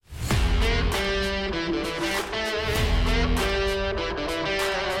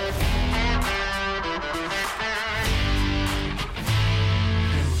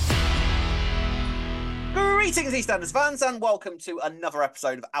Greetings, EastEnders fans, and welcome to another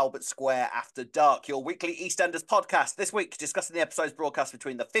episode of Albert Square After Dark, your weekly EastEnders podcast. This week, discussing the episodes broadcast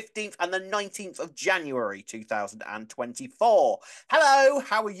between the 15th and the 19th of January 2024. Hello,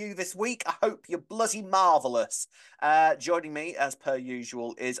 how are you this week? I hope you're bloody marvellous. Joining me, as per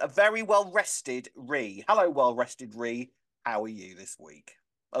usual, is a very well-rested Ree. Hello, well-rested Ree. How are you this week?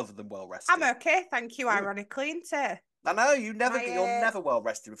 Other than well-rested. I'm okay, thank you, ironically, isn't it? I know, you're never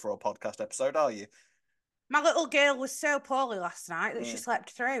well-rested before a podcast episode, are you? My little girl was so poorly last night that she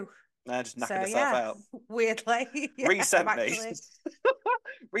slept through. Just knacking herself out. Weirdly. Ree sent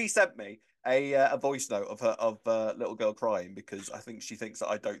me a voice note of little girl crying because I think she thinks that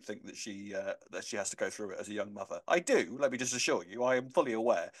I don't think that she has to go through it as a young mother. I do. Let me just assure you, I am fully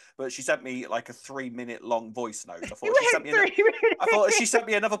aware. But she sent me like a 3-minute long voice note. I thought she sent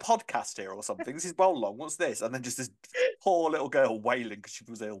me another podcast here or something. This is well long. What's this? And then just this poor little girl wailing because she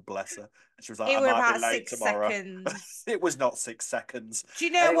was ill. Bless her. And she was like, I might be late tomorrow. Seconds. It was not 6 seconds. Do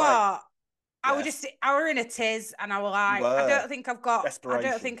you know what? I were in a tiz and I was like, I don't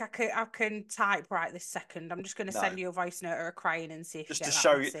think I can type right this second. I'm just going to send you a voice note or a crying and see if just you get to that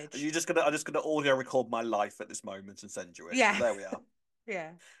show message. I'm just gonna audio record my life at this moment and send you it. Yeah. So there we are.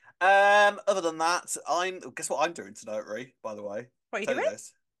 Yeah. Other than that, guess what I'm doing tonight, Ree, by the way. What are you doing?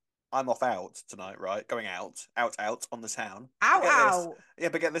 I'm off out tonight, right? Going out on the town. Out. Yeah,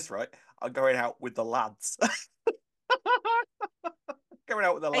 but get this right. I'm going out with the lads. Going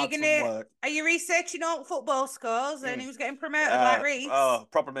out with the lads from work. Are you researching all football scores and who's getting promoted like Reese? Oh,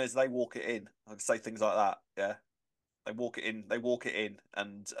 problem is they walk it in. I can say things like that. Yeah, they walk it in,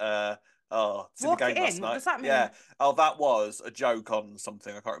 and it's in the game last night. What does that mean? Yeah. Oh, that was a joke on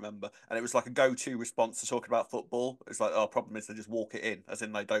something I can't remember, and it was like a go-to response to talking about football. It's like, oh, problem is they just walk it in, as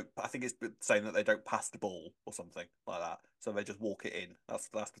in they don't. I think it's saying that they don't pass the ball or something like that. So they just walk it in. That's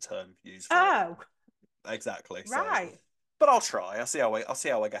the term used for it. Exactly. Right. So, but I'll try. I'll see how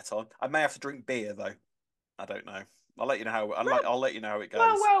I get on. I may have to drink beer though. I don't know. I'll let you know how. I'll let you know how it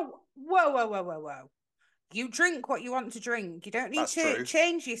goes. Whoa. You drink what you want to drink. You don't need to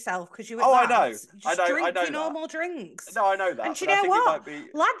change yourself because you're. I know. Drink your normal drinks. No, I know that. And you know what?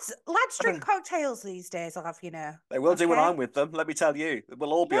 Lads drink cocktails these days. I'll have you know. They will do when I'm with them. Let me tell you,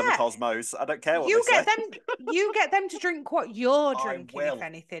 we'll all be on the cosmos. I don't care what you they get say. You get them to drink what you're drinking. If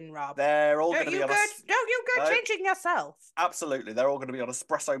anything, Rob. They're all going to be on. Don't you go changing yourself? Absolutely, they're all going to be on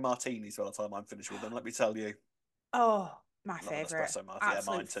espresso martinis by the time I'm finished with them. Let me tell you. Oh. My favourite. Espresso martini. Yeah,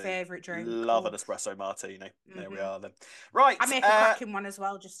 mine too. Favourite drink. Love an espresso martini. There we are then. Right. I make a cracking one as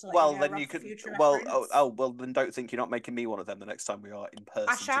well, just to let you know. Then you could. Then don't think you're not making me one of them the next time we are in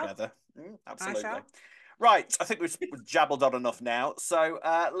person together. Absolutely. Right. I think we've jabbled on enough now. So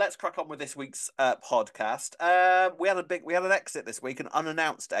let's crack on with this week's podcast. We had an exit this week, an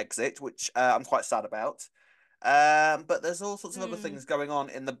unannounced exit, which I'm quite sad about. But there's all sorts of other things going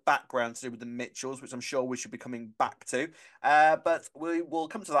on in the background to do with the Mitchells, which I'm sure we should be coming back to. But we will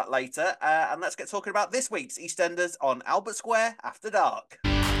come to that later. And let's get talking about this week's EastEnders on Albert Square After Dark.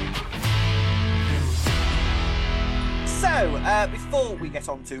 So, before we get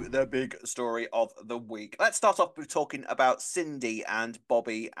on to the big story of the week, let's start off with talking about Cindy and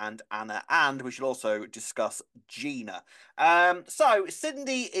Bobby and Anna, and we should also discuss Gina. So,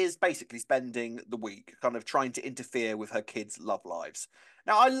 Cindy is basically spending the week kind of trying to interfere with her kids' love lives.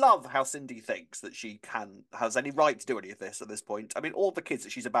 Now, I love how Cindy thinks that she has any right to do any of this at this point. I mean, all the kids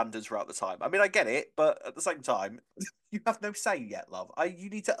that she's abandoned throughout the time. I mean, I get it, but at the same time, you have no say yet, love. You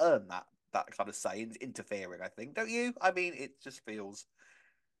need to earn that kind of say and interfering, I think, don't you? I mean, it just feels.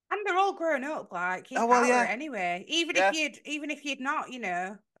 And they're all grown up, like anyway. Even if you'd not,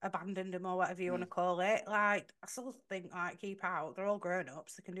 abandoned them or whatever you want to call it, like I still think like keep out. They're all grown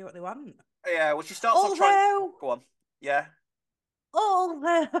ups; they can do what they want. Yeah, well, she starts off trying. Go on, yeah.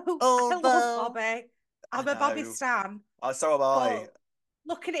 Although I love Bobby, I'm a Bobby stan. So am I.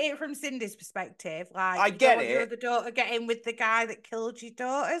 Looking at it from Cindy's perspective, like I get it. Your other daughter get in with the guy that killed your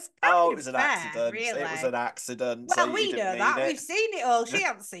daughters. It was an accident. Really. It was an accident. Well, so we know that. We've seen it all. She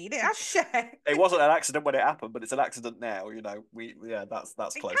hasn't seen it, has she? It wasn't an accident when it happened, but it's an accident now. That's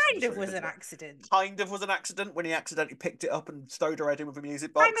close. It kind of was an accident. Kind of was an accident when he accidentally picked it up and stowed her head in with a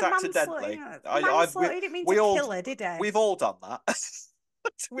music box. Kind of accidentally. Manslaughter. He didn't mean to kill her, did he? We've all done that.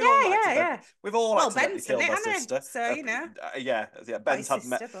 Yeah. We've all accidentally killed our sister. So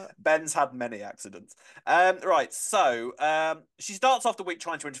Ben's had many accidents. Right. So she starts off the week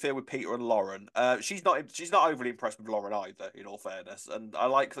trying to interfere with Peter and Lauren. She's not overly impressed with Lauren either, in all fairness. And I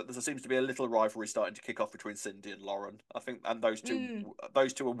like that there seems to be a little rivalry starting to kick off between Cindy and Lauren. I think, and those two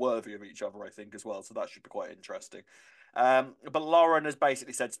are worthy of each other, I think, as well. So that should be quite interesting. But Lauren has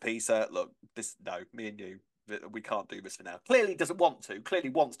basically said to Peter, "Look, me and you." we can't do this for now. Clearly doesn't want to. Clearly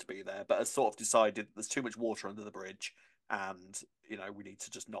wants to be there, but has sort of decided there's too much water under the bridge, and we need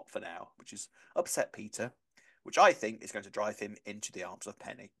to just not for now, which is upset Peter, which I think is going to drive him into the arms of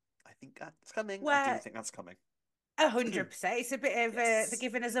Penny. I think that's coming. I do Where think that's coming. 100%. It's a bit of they're Yes.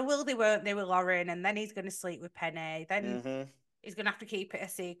 giving us a will they won't they with Lauren, and then he's going to sleep with Penny. Then Mm-hmm. he's going to have to keep it a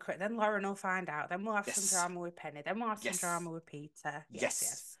secret. Then Lauren will find out. Then we'll have some Yes. drama with Penny. Then we'll have some Yes. drama with Peter. Yes, Yes.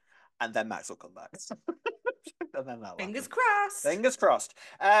 yes. And then Max will come back. And then that'll Fingers happen. crossed. Fingers crossed.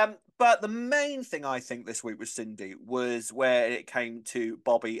 But the main thing I think this week with Cindy was where it came to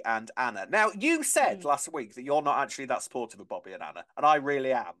Bobby and Anna. Now, you said last week that you're not actually that supportive of Bobby and Anna, and I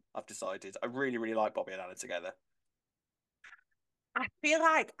really am. I've decided. I really, really like Bobby and Anna together. I feel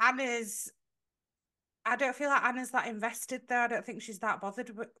like Anna's. I don't feel like Anna's that invested though. I don't think she's that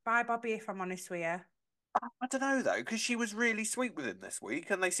bothered by Bobby, if I'm honest with you. I don't know though, because she was really sweet with him this week,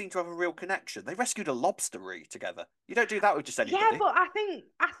 and they seem to have a real connection. They rescued a lobstery together. You don't do that with just Yeah, anybody. but I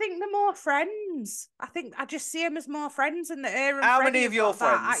think they're more friends. I think I just see them as more friends, and that her and How Freddie many of have your got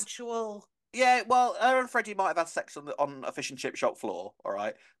that friends? actual. Yeah, well, her and Freddie might have had sex on a fish and chip shop floor, all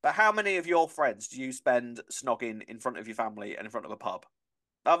right. But how many of your friends do you spend snogging in front of your family and in front of a pub?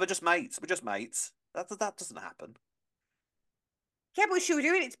 Oh, they're just mates. We're just mates. That doesn't happen. Yeah, but she was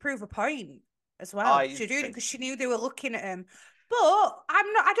doing it to prove a point as well. I She was doing it think because she knew they were looking at him. But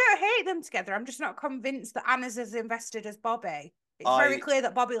I'm not. I don't hate them together. I'm just not convinced that Anna's as invested as Bobby. It's very I clear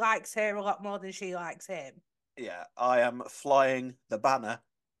that Bobby likes her a lot more than she likes him. yeah, I am flying the banner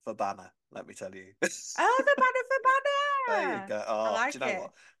for Banner. Let me tell you. Oh, the banner There for you banner. go. I Oh, do you like know it.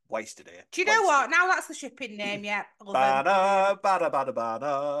 what? Wasted here. Do you know Wasted. what? Now that's the shipping name. Yeah, I love him. Banner, Brilliant. banner, banner,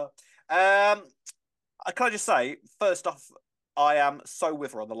 banner. Um, can I just say, first off, I am so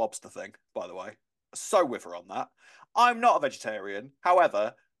with her on the lobster thing, by the way. So with her on that. I'm not a vegetarian.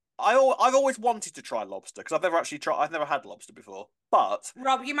 However, I've always wanted to try lobster because I've never had lobster before. But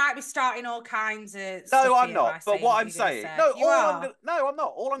Rob, you might be starting all kinds of no, stuff I'm here by not. But saying what what I'm you're going to saying, say. no, You are. no, I'm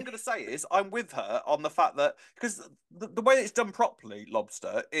not. All I'm gonna say is I'm with her on the fact that because the way it's done properly,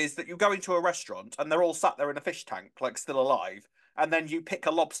 lobster, is that you go into a restaurant and they're all sat there in a fish tank, like still alive, and then you pick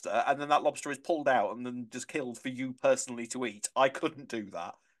a lobster, and then that lobster is pulled out and then just killed for you personally to eat. I couldn't do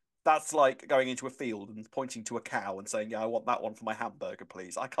that. That's like going into a field and pointing to a cow and saying, "Yeah, I want that one for my hamburger,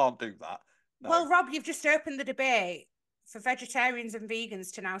 please." I can't do that. No. Well, Rob, you've just opened the debate for vegetarians and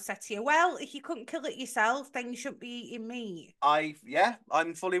vegans to now say to you, well, if you couldn't kill it yourself, then you shouldn't be eating meat. Yeah,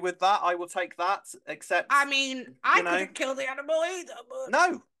 I'm fully with that. I will take that, I except, mean, you I know, couldn't kill the animal either, but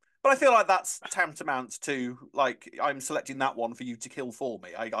no. But I feel like that's tantamount to like I'm selecting that one for you to kill for me.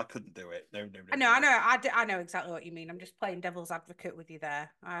 I couldn't do it. No, no, no, I know, no, I no. know, I know exactly what you mean. I'm just playing devil's advocate with you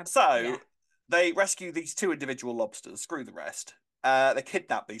there. Yeah. So they rescue these two individual lobsters. Screw the rest. They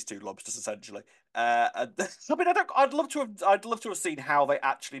kidnap these two lobsters essentially. I mean, I'd love to have seen how they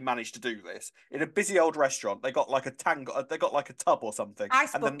actually managed to do this in a busy old restaurant. They got like a they got like a tub or something,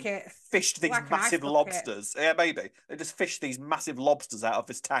 Ice and then bucket. fished these Like an ice massive bucket. lobsters. Yeah, maybe they just fished these massive lobsters out of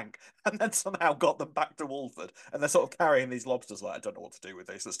this tank, and then somehow got them back to Walford. And they're sort of carrying these lobsters like I don't know what to do with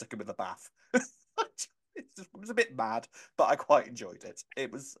this. Let's stick them in the bath. It was a bit mad, but I quite enjoyed it.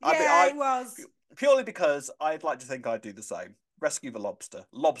 It was, I mean, Yeah, it was. purely because I'd like to think I'd do the same. Rescue the lobster,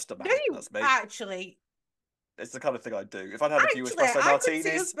 lobster Do man. you That's me. actually? It's the kind of thing I'd do. If I'd had a few espresso I could see us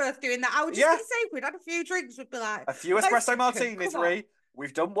martinis, both doing that. I was just yeah, gonna say, if we'd had a few drinks, we'd be like, a few let's espresso chuck him. martinis, Come on. Ree.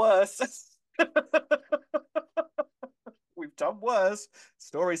 We've done worse. We've done worse.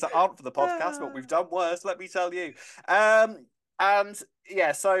 Stories that aren't for the podcast, but we've done worse, let me tell you. And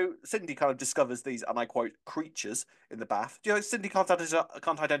yeah, so Cindy kind of discovers these, and I quote, creatures in the bath. You know, Cindy can't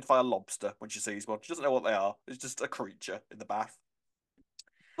identify a lobster when she sees one. She doesn't know what they are. It's just a creature in the bath.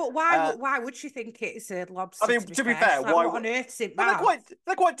 But Uh, why would she think it's a I lobster, mean, to be to be fair? fair, She's like, why? what on earth's in But bath?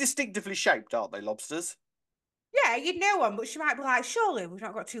 they're quite distinctively shaped, aren't they, lobsters? Yeah, you'd know one, but she might be like, surely we've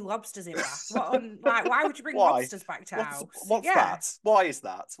not got two lobsters in bath. What on, like, why would you bring Why? lobsters back to house? What's Yeah, that? Why is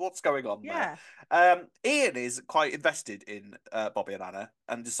that? What's going on there? yeah. Ian is quite invested in Bobby and Anna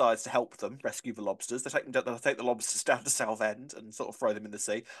and decides to help them rescue the lobsters. They take the lobsters down to Southend and sort of throw them in the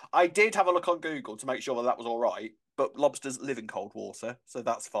sea. I did have a look on Google to make sure that was all right, but lobsters live in cold water, so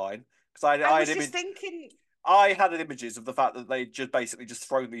that's fine. Because I I had was just thinking, I had images of the fact that they just basically just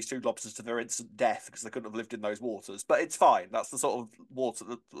thrown these two lobsters to their instant death because they couldn't have lived in those waters. But it's fine. That's the sort of water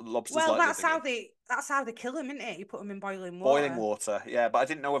that lobsters well, like living in. that's how they kill them, isn't it? You put them in boiling Boiling water. water, yeah, but I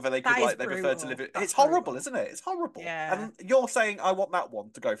didn't know whether they could That is like they preferred to live brutal. it. That's It's horrible, brutal. isn't it? It's horrible. Yeah. And you're saying I want that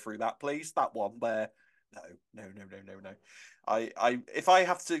one to go through that, please. That one where no, no, no, no, no, no. If I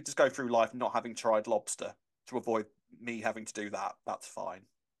have to just go through life not having tried lobster to avoid me having to do that, that's fine.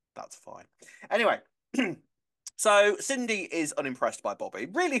 That's fine. Anyway, So Cindy is unimpressed by Bobby.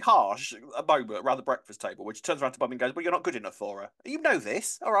 Really harsh a moment around the breakfast table, which turns around to Bobby and goes, "Well, you're not good enough for her. You know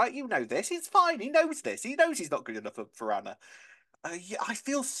this, all right? You know this. It's fine. He knows this. He knows he's not good enough for Anna." Yeah, I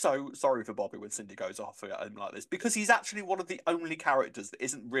feel so sorry for Bobby when Cindy goes off at him like this because he's actually one of the only characters that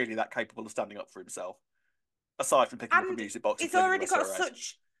isn't really that capable of standing up for himself, aside from picking up a And music box and he's flinging the already rest of got her head.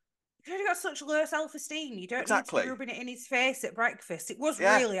 such he's already got such low self-esteem. You don't need to be Exactly. rubbing it in his face at breakfast. It was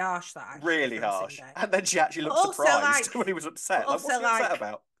Yeah, really harsh, that actually, really from harsh. Cindy. And then she actually But looked also, surprised like, when he was but upset. Like, what's also, he upset like,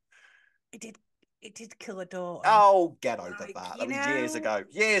 about? it did, it did kill a daughter. Oh, get over Like, that. you That was years know, ago.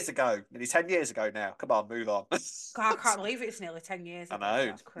 Years ago. Nearly 10 years ago now. Come on, move on. God, I can't believe it's nearly 10 years I ago. know.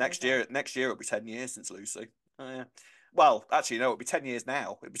 That's Next crazy. year, next year it'll be 10 years since Lucy. Oh, yeah. Well, actually, no, it'll be 10 years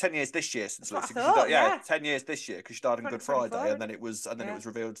now. It'll be 10 years this year since That's what I Lucy because she died. thought. Yeah, Yeah, 10 years this year because she died on Good Friday, 2024. and then it Yeah, was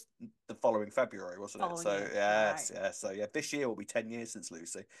revealed the following February, wasn't it? following So year. Right. yes, yeah. So yeah, this year will be 10 years since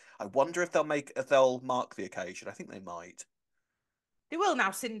Lucy. I wonder if they'll mark the occasion. I think they might. They will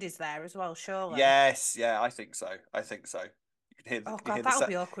now. Cindy's there as well, surely. Yes, yeah, I think so. I think so. Oh Can you God, hear the that'll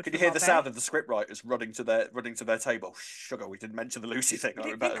be awkward can you for hear the sound Bobby. of the scriptwriters running to their table? Sugar, we didn't mention the Lucy thing. We I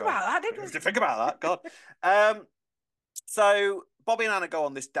didn't think better about that, did we we? have to think about that. God. Um, so Bobby and Anna go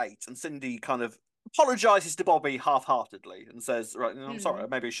on this date, and Cindy kind of apologizes to Bobby half-heartedly and says, "Right, I'm sorry, Hmm.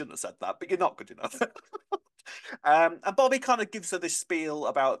 maybe I shouldn't have said that, but you're not good enough." And Bobby kind of gives her this spiel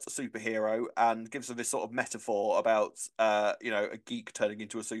about a superhero and gives her this sort of metaphor about, a geek turning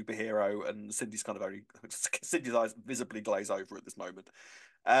into a superhero. And Cindy's kind of only Cindy's eyes visibly glaze over at this moment.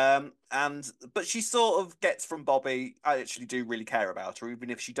 But she sort of gets from Bobby, I actually do really care about her, even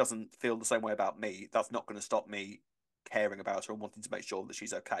if she doesn't feel the same way about me. That's not going to stop me caring about her and wanting to make sure that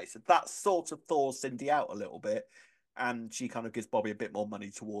she's okay. So that sort of thaws Cindy out a little bit, and she kind of gives Bobby a bit more money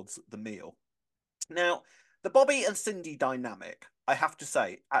towards the meal. Now, the Bobby and Cindy dynamic, I have to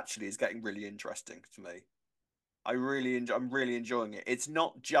say, actually is getting really interesting to me. I'm really enjoying it. It's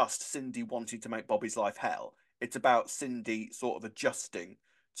not just Cindy wanting to make Bobby's life hell. It's about Cindy sort of adjusting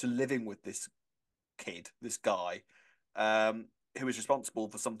to living with this kid, this guy, um, who is responsible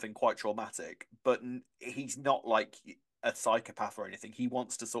for something quite traumatic. But he's not like a psychopath or anything. He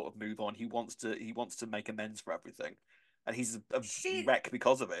wants to sort of move on. He wants to make amends for everything, and he's a She wreck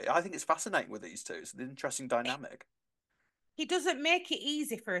because of it. I think it's fascinating with these two. It's an interesting dynamic. He doesn't make it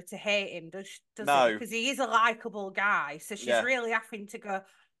easy for her to hate him, does he? No, Because he is a likable guy. So she's yeah, really having to go,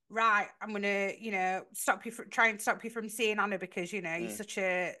 right, I'm gonna, stop you from try and stop you from seeing Anna because, mm. you're such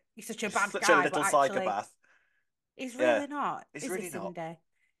a He's bad such a guy, but little actually psychopath. he's Yeah, really not, he's is he, really not. Cindy?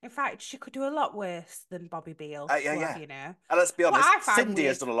 In fact, she could do a lot worse than Bobby Beale, Yeah, we'll have yeah. you know. And let's be What honest, I find Cindy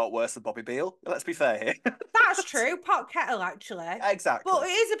has weird, done a lot worse than Bobby Beale. Let's be fair here. that's true, pot kettle actually. But Exactly.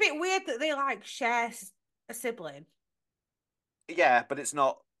 it is a bit weird that they like share a sibling. Yeah, but it's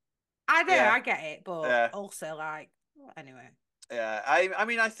not. I know, Yeah, I get it, but yeah, also like, anyway. yeah. I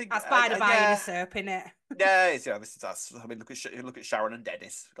mean, I think, That's by the by in a yeah, soap, innit? yeah. It's, that's. I mean, look at Sharon and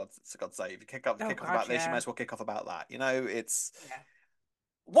Dennis. God save. Oh Kick off God, about this. You might yeah, as well kick off about that. You know, it's yeah.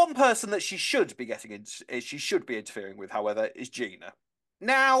 one person that she should be getting in. She should be interfering with. However, is Gina.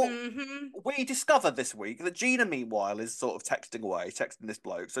 Now, Hmm. we discovered this week that Gina, meanwhile, is sort of texting away, texting this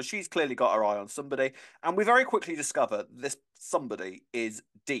bloke. So she's clearly got her eye on somebody. And we very quickly discover this somebody is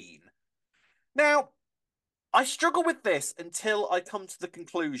Dean. Now, I struggle with this until I come to the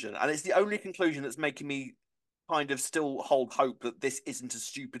conclusion. And it's the only conclusion that's making me kind of still hold hope that this isn't as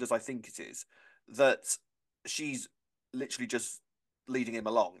stupid as I think it is. That she's literally just leading him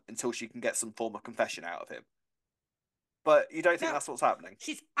along until she can get some form of confession out of him. But you don't think No, that's what's happening?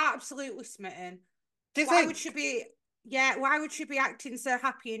 she's absolutely smitten. Do you Why would think? she be? Yeah, why would she be acting so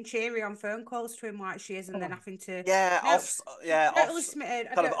happy and cheery on phone calls to him like she is, and then having to? No, she's totally smitten.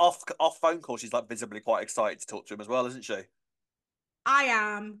 I Kind of don't. off phone call. She's like visibly quite excited to talk to him as well, isn't she? I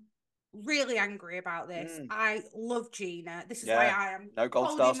am really angry about this. Mm, I love Gina. This is why yeah. I am No gold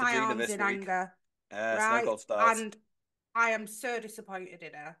folding stars for my Gina arms this in week. anger, Yes, no right? gold stars. And I am so disappointed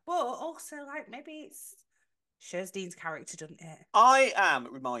in her. But also, like, maybe it's shows Dean's character, doesn't it? I am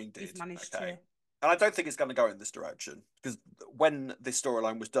He's reminded, managed okay, to. and I don't think it's going to go in this direction because when this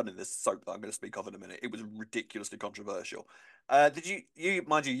storyline was done in this soap that I'm going to speak of in a minute, it was ridiculously controversial. Did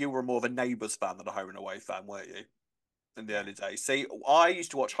mind you, you were more of a Neighbours fan than a Home and Away fan, weren't you? In the Yeah. early days. See, I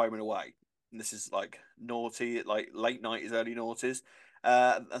used to watch Home and Away, and this is like naughty, like late nineties, early noughties.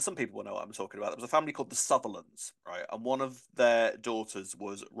 And some people will know what I'm talking about. There was a family called the Sutherlands, right? And one of their daughters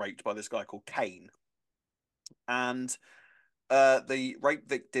was raped by this guy called Kane. And the rape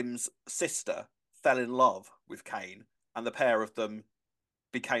victim's sister fell in love with Kane, and the pair of them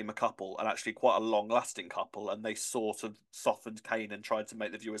became a couple and actually quite a long lasting couple, and they sort of softened Kane and tried to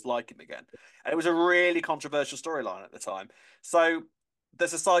make the viewers like him again. And it was a really controversial storyline at the time. So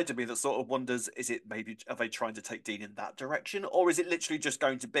there's a side to me that sort of wonders, is it maybe, are they trying to take Dean in that direction, or is it literally just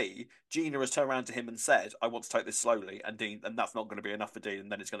going to be Gina has turned around to him and said, I want to take this slowly, and Dean, and that's not going to be enough for Dean,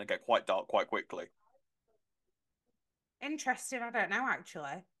 and then it's going to get quite dark quite quickly. Interesting. I don't know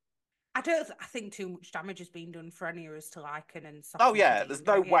actually. I think too much damage has been done for any of us to liken and Oh soften for yeah, Dean, there's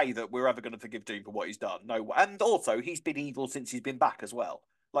no don't you? way that we're ever going to forgive Dean for what he's done. No way. And also, he's been evil since he's been back as well.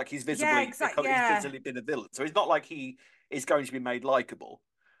 Like Yeah, exactly. he's Yeah. visibly been a villain. So it's not like he is going to be made likable.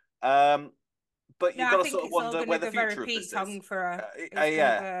 Um, but No, you've I got to think sort of it's all wonder going where to the go very future of Pete this is. Tong for her. It's going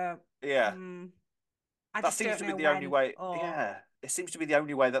to Yeah, go. yeah. Mm, I That just seems don't to be know the only when way. or. Yeah, it seems to be the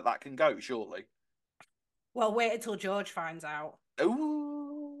only way that that can go. Surely. Well, wait until George finds out.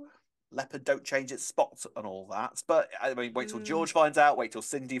 Ooh, leopard don't change its spots and all that. But I mean, wait till Mm. George finds out. Wait till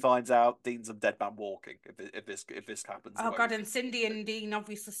Cindy finds out. Dean's a dead man walking. If this happens the Oh way we God, think and Cindy it. and Dean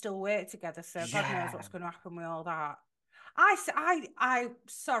obviously still work together, so God knows Yeah, what's going to happen with all that.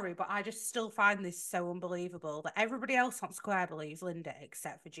 Sorry, but I just still find this so unbelievable that everybody else on Square believes Linda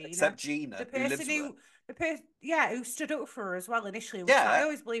except for Gina. except The Gina, who person lives with her. who, yeah, who stood up for her as well initially was like, I Yeah,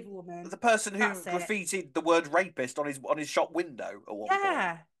 always believe a woman. the person who That's it. graffitied the word rapist on his shop window at one point.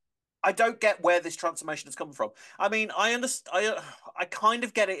 Yeah, I don't get where this transformation has come from. I mean, I understand. I kind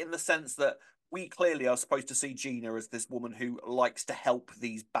of get it in the sense that we clearly are supposed to see Gina as this woman who likes to help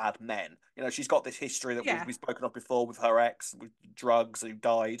these bad men. You know, she's got this history that yeah, we've spoken of before with her ex, with drugs, who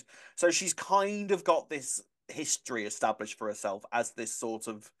died. So she's kind of got this history established for herself as this sort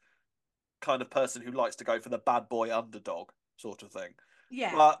of kind of person who likes to go for the bad boy underdog sort of thing.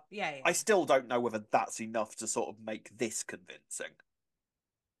 yeah, But yeah, I yeah. still don't know whether that's enough to sort of make this convincing.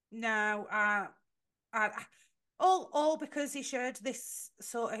 No, all because he showed this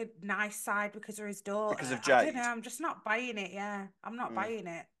sort of nice side because of his daughter. Because of I don't know. Jade. I'm just not buying it. Yeah, I'm not Mm. buying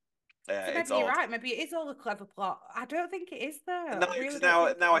it. Yeah, So it's maybe you're odd. right. Maybe it is all a clever plot. I don't think it is though. No, I really because don't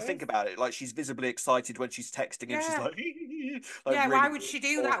think it now I think is. about it, like she's visibly excited when she's texting him. She's Yeah, like, like yeah. Why really would she looking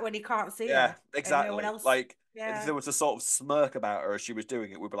do forward. that when he can't see Yeah, her and no one exactly. else? Like if Yeah. there was a sort of smirk about her as she was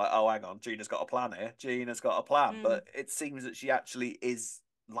doing it, we'd be like, oh, hang on, Gina's got a plan here. Gina's got a plan. Mm. But it seems that she actually is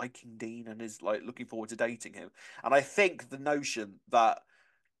liking Dean and is like looking forward to dating him. And I think the notion that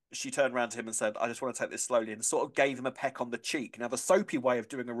she turned around to him and said, I just want to take this slowly, and sort of gave him a peck on the cheek. Now, the soapy way of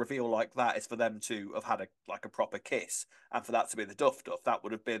doing a reveal like that is for them to have had a proper kiss, and for that to be the duff duff. That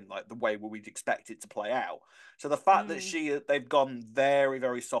would have been like the way where we'd expect it to play out. So the fact that Mm. they've gone very,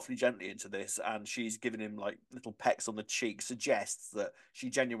 very softly, gently into this, and she's given him like little pecks on the cheek, suggests that she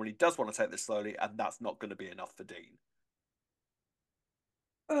genuinely does want to take this slowly, and that's not going to be enough for Dean.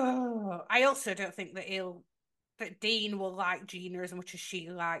 Oh, I also don't think that Dean will like Gina as much as she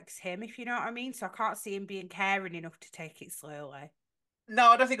likes him, if you know what I mean. So I can't see him being caring enough to take it slowly. No,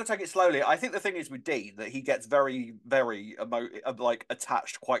 I don't think he'll take it slowly. I think the thing is with Dean that he gets very, very like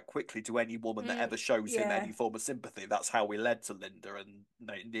attached quite quickly to any woman that Mm, ever shows him yeah. any form of sympathy. That's how we led to Linda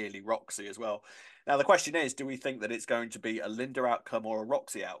and nearly Roxy as well. Now the question is, do we think that it's going to be a Linda outcome or a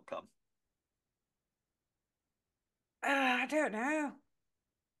Roxy outcome? I don't know.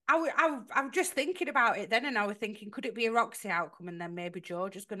 I was just thinking about it then, and I was thinking, could it be a Roxy outcome, and then maybe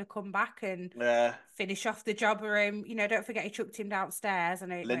George is going to come back and Yeah, finish off the job or him. You know, don't forget he chucked him downstairs. I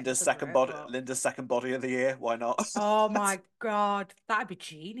know it won't deliver it, but Linda's second body of the year. Why not? oh my God, that'd be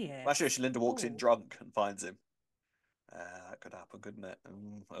genius. Imagine if Linda walks in Oh, drunk and finds him. That could happen, couldn't it?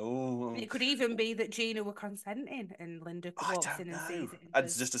 Oh, it could even be that Gina were consenting, and Linda I walks don't in and know. sees it and And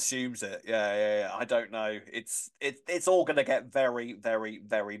says, just assumes it. Yeah. I don't know. It's all gonna get very, very,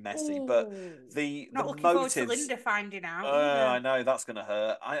 very messy. But "Oh, the not looking forward to motives. Linda finding out I either." know that's gonna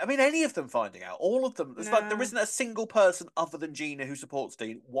hurt. I mean, any of them finding out, all of them. It's like there No, isn't a single person other than Gina who supports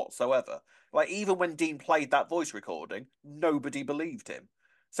Dean whatsoever. Like even when Dean played that voice recording, nobody believed him.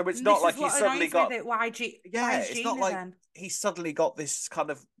 So it's and not this is like he what suddenly annoys me. got That why yeah, is it's not Gina like then? he's suddenly got this kind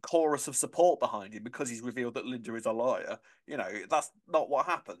of chorus of support behind him because he's revealed that Linda is a liar. You know, that's not what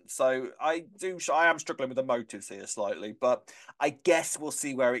happened. So I am struggling with the motives here slightly, but I guess we'll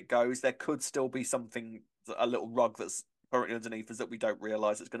see where it goes. There could still be something, a little rug that's currently underneath us that we don't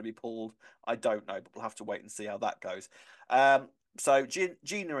realize it's going to be pulled. I don't know, but we'll have to wait and see how that goes. Um, so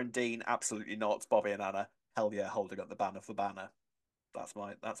Gina and Dean, absolutely not. Bobby and Anna, hell yeah, holding up the banner for Banner. That's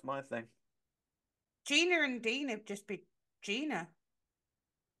my thing. Gina and Dean have just been Gina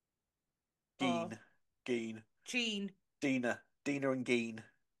or Geen, Geen, Jean. Dina and Geen.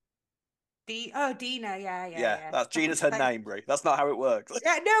 Oh, Dina. Yeah, yeah, Yeah, yeah. that's I thought Gina's her like, name, Brie. That's not how it works.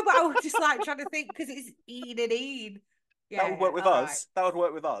 yeah, no, but I was just like trying to think because it's Ian and Ian. That would work Yeah, with all right. us. That would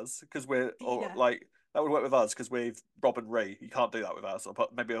work with us because we're or Yeah. like that would work with us because we're Rob and Ree. You can't do that with us,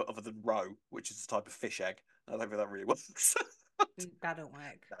 but maybe other than roe, which is a type of fish egg. I don't think that really works. That don't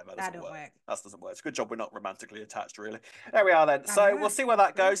work. No, that That doesn't don't work. work. That doesn't work. It's a good job we're not romantically attached, really. There we are then. I So know. we'll see where It's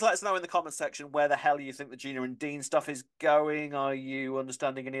that good. goes. Let us know in the comments section where the hell you think the Gina and Dean stuff is going. Are you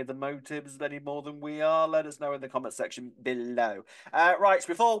understanding any of the motives any more than we are? Let us know in the comment section below. Right,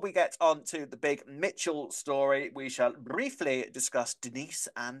 before we get on to the big Mitchell story, we shall briefly discuss Denise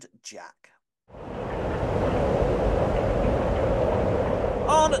and Jack.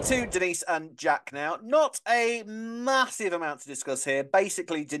 On to Denise and Jack now. Not a massive amount to discuss here.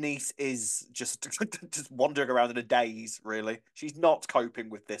 Basically, Denise is just just wandering around in a daze, really. She's not coping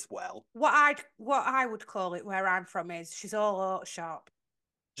with this well. What I would call it where I'm from is she's all out shop.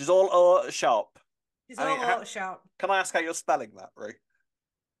 She's all sharp. She's I mean, all out shop. can I ask how you're spelling that, Rue?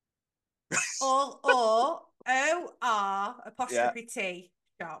 All O R Yeah, apostrophe T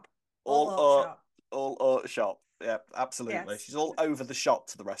shop. All all out shop. all shop. Yeah, absolutely. Yes. She's all over the shop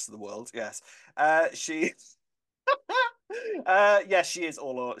to the rest of the world. Yes. She yes, she is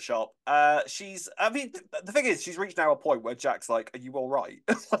all out shop. She's. I mean, the thing is, she's reached now a point where Jack's like, "Are you all right?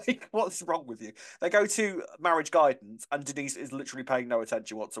 Like, what's wrong with you?" They go to marriage guidance, and Denise is literally paying no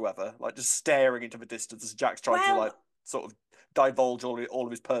attention whatsoever, like just staring into the distance as Jack's trying to like Well, sort of divulge all of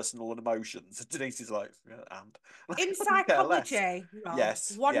his personal and Denise is like, yeah, and like, in I couldn't care less. psychology, Rob,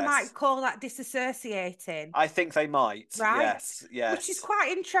 Yes, one might yes. call that disassociating, I think they might. right? Yes, Which is yes.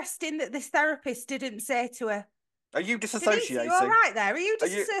 quite interesting that this therapist didn't say to her, Are you Denise, are you all disassociating? right there? Are you Are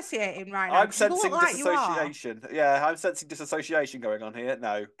you? disassociating right now? I'm Because you look sensing like you are. disassociation. Yeah, I'm sensing disassociation going on here.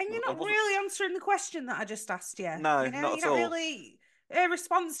 No, And you're I not wasn't. really answering the question that I just asked you. No, You know, not you're at not all. really. Her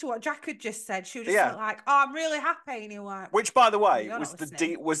response to what Jack had just said, she was just Yeah, like, "Oh, I'm really happy," and you're like, which, by the "Well, way, you're not was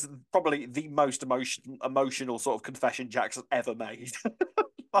listening." was probably the most emotional sort of confession Jack's ever made.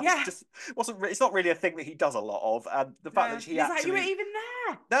 That's Yeah, just wasn't. It's not really a thing that he does a lot of, and the fact that no, he and he's like, "You weren't actually even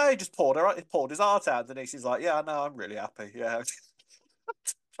there." no, he just poured his heart out. And he's like, yeah, no, I'm really happy. Yeah,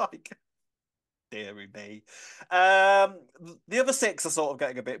 like dearie me. The other six are sort of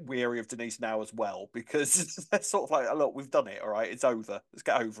getting a bit weary of Denise now as well because they're sort of like, oh, look, we've done it. All right, it's over. Let's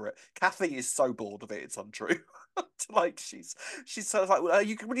get over it. Kathy is so bored of it; it's untrue. Like she's sort of like, well,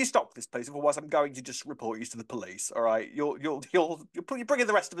 will you stop this, please? Otherwise, I'm going to just report you to the police. All right, you're bringing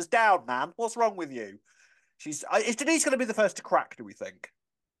the rest of us down, man. What's wrong with you? Is Denise going to be the first to crack? Do we think?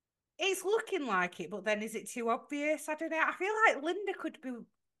 It's looking like it, but then is it too obvious? I don't know. I feel like Linda could be.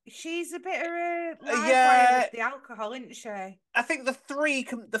 She's a bit of a live wire Yeah, with the alcohol, isn't she? I think the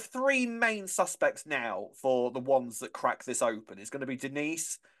three main suspects now for the ones that crack this open is going to be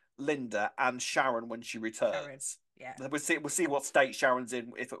Denise, Linda, and Sharon when she Sharon. returns. Yeah. We'll see what state Sharon's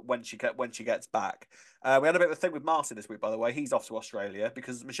in if when she gets back. We had a bit of a thing with Martin this week, by the way. He's off to Australia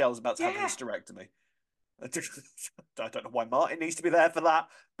because Michelle's about to have a Yeah. hysterectomy. I don't know why Martin needs to be there for that,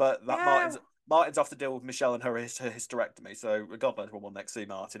 but that Yeah. Martin's off to deal with Michelle and her hysterectomy. So God knows when we'll next see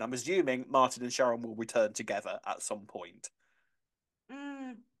Martin. I'm assuming Martin and Sharon will return together at some point.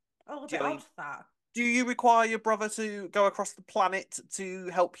 Mm, all a Do bit you, I odd mean, that. do you require your brother to go across the planet to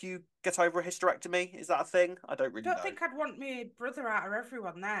help you get over a hysterectomy? Is that a thing? I don't really Don't know. think I'd want my brother out of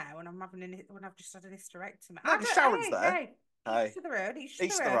everyone there when when I've just had an hysterectomy. No, I because don't. Sharon's Hey, there. hey, each Hey, to their own. Each to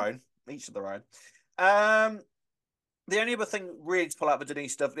each to their their own. own. Each to their own. Um, the only other thing really to pull out the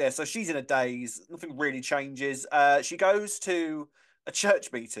Denise stuff, yeah, so she's in a daze. Nothing really changes. She goes to a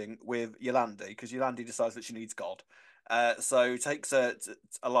church meeting with Yolandi because Yolandi decides that she needs God. So takes her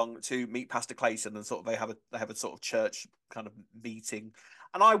along to meet Pastor Clayton and sort of they have a sort of church kind of meeting.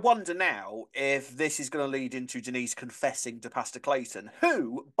 And I wonder now if this is going to lead into Denise confessing to Pastor Clayton,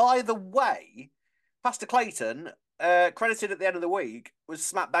 who, by the way, Pastor Clayton, credited at the end of the week, was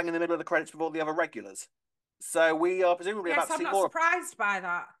smack bang in the middle of the credits with all the other regulars. So we are presumably about Yes, to I'm see not more. surprised by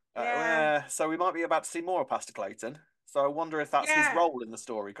that. Yeah, So we might be about to see more of Pastor Clayton. So I wonder if that's his yeah. role in the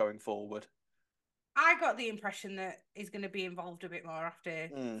story going forward. I got the impression that he's going to be involved a bit more after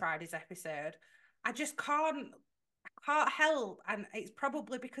Mm. Friday's episode. I just can't help, and it's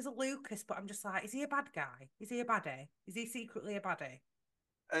probably because of Lucas. But I'm just like, is he a bad guy? Is he a baddie? Is he secretly a baddie?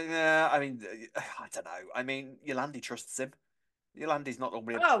 I mean, I don't know. I mean, Yolandi trusts him. Yolandi's not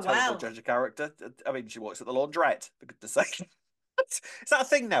normally a Oh terrible well. judge of character. I mean, she works at the laundrette. For goodness sake, is that a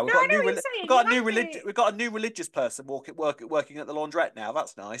thing now? No, I know what We've you're saying. got a new religion. Yolandi. We've got a new religious person working at the laundrette now.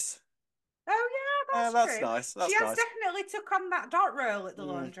 That's nice. Oh yeah, that's That's true. nice. She That's has nice. definitely took on that dot role at the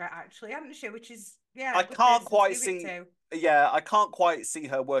Mm, laundrette, actually, hasn't she? Which is Yeah, I good can't person to quite give it see. to. Yeah, I can't quite see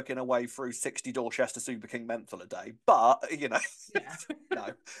her working her way through 60 Dorchester Super King menthol a day, but Yeah. no,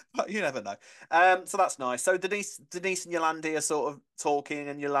 but you never know. So that's nice. So Denise and Yolandi are sort of talking,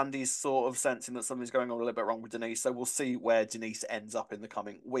 and Yolandi's sort of sensing that something's going on a little bit wrong with Denise. So we'll see where Denise ends up in the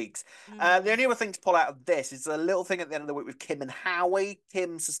coming weeks. The Mm. only other thing to pull out of this is a little thing at the end of the week with Kim and Howie.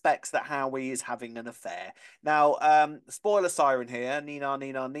 Kim suspects that Howie is having an affair. Now, spoiler siren here, Nina,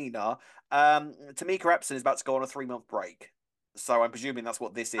 Nina, Nina. Tamika Epson is about to go on a 3-month break. So I'm presuming that's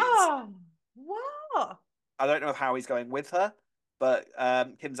what this is. Oh, what? I don't know if Howie's going with her, but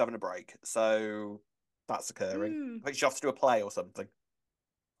Kim's having a break. So that's occurring. Mm. I think she's off to do a play or something.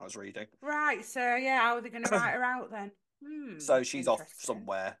 I was reading. Right, so yeah, how are they going to write her out then? Hmm, So she's off interesting.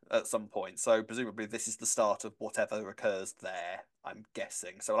 somewhere at some point. So presumably this is the start of whatever occurs there, I'm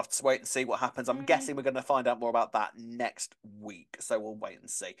guessing. So we'll have to wait and see what happens. I'm Mm. guessing we're going to find out more about that next week. So we'll wait and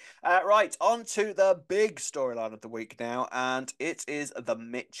see. Right, on to the big storyline of the week now, and it is the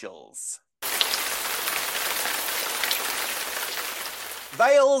Mitchells.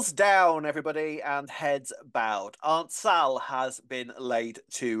 Veils down, everybody, and heads bowed. Aunt Sal has been laid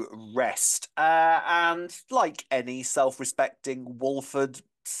to rest. And like any self respecting Wolford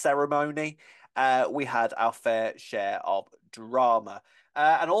ceremony, we had our fair share of drama.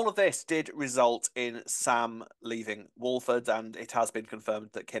 And all of this did result in Sam leaving Wolford, and it has been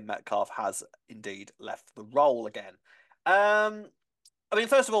confirmed that Kim Metcalfe has indeed left the role again. Um, I mean,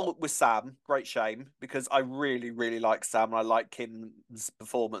 first of all, with Sam, great shame because I really, really like Sam and I like Kim's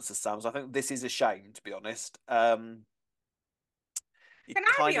performance as Sam. So I think this is a shame, to be honest. You Can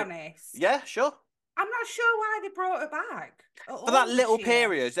I be kind of, honest? yeah, sure. I'm not sure why they brought her back at For that all this little year.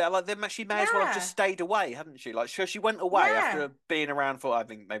 period, yeah, like she may as well have just Yeah, stayed away, hadn't she? Like, sure, she went away yeah, after being around for I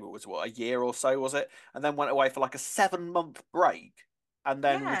think maybe it was what, a year or so, was it? And then went away for like a 7-month break, and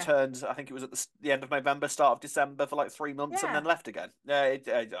then yeah, returned. I think it was at the end of November, start of December for like 3 months, and then yeah. left again. Yeah, I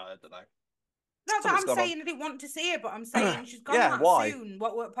don't know. Not that Something's I'm gone saying I didn't want to see her, but I'm on. saying she's gone Yeah, that why? soon.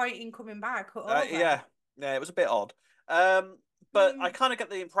 What point in coming back at all Yeah, then? yeah, it was a bit odd. Um, but I Mm, kind of get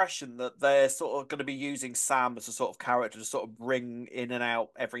the impression that they're sort of going to be using Sam as a sort of character to sort of bring in and out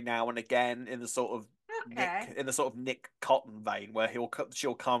every now and again in the sort of okay. Nick Cotton vein, where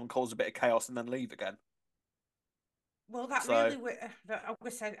she'll come, cause a bit of chaos, and then leave again. Well, that So, really, I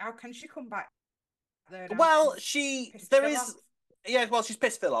was saying, how can she come back there now? well, She's pissed there Phil is. off. Yeah, well, she's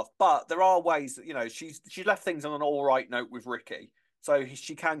pissed Phil off, but there are ways that she left things on an all right note with Ricky, so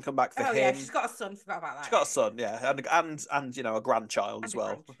she can come back for Oh yeah, him. she's got a son. Forgot about She's that. got a Yeah, yeah, son, yeah, and a grandchild as and a well.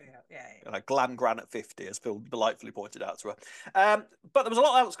 grandchild. Yeah, yeah. Glam Gran at 50, as Phil delightfully pointed out to her. But there was a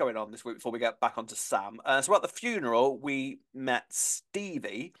lot else going on this week before we get back onto Sam. So at the funeral, we met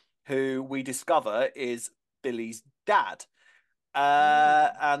Stevie, who we discover is Billy's dad.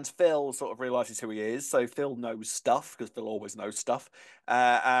 Mm. And Phil sort of realizes who he is. So Phil knows stuff because Phil always knows stuff.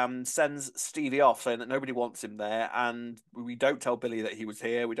 Sends Stevie off saying that nobody wants him there. And we don't tell Billy that he was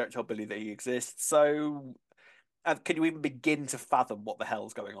here. We don't tell Billy that he exists. So can you even begin to fathom what the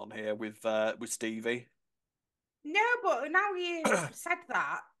hell's going on here with Stevie? No, but now you've said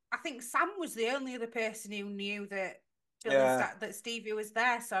that, I think Sam was the only other person who knew that Yeah. that Stevie was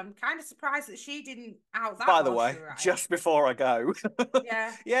there. So I'm kind of surprised that she didn't out that By the while she way, was at it. just before I go,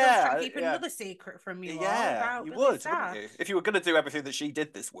 Yeah, Phil's trying to yeah, keep yeah, another secret from you all yeah, about you Billy's would, wouldn't dad. you? If you were going to do everything that she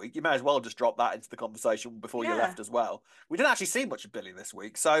did this week, you may as well just drop that into the conversation before you Yeah. left as well. We didn't actually see much of Billy this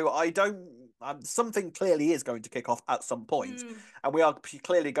week, so I don't. Something clearly is going to kick off at some point, Mm. and we are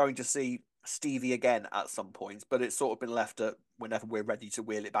clearly going to see Stevie again at some point. But it's sort of been left at whenever we're ready to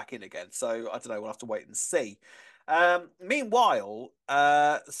wheel it back in again. So I don't know. We'll have to wait and see. Meanwhile,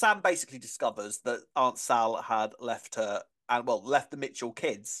 Sam basically discovers that Aunt Sal had left her and well left the Mitchell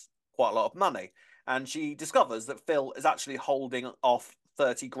kids quite a lot of money, and she discovers that Phil is actually holding off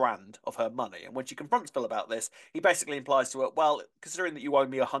 30 grand of her money. And when she confronts Phil about this, he basically implies to her, well, considering that you owe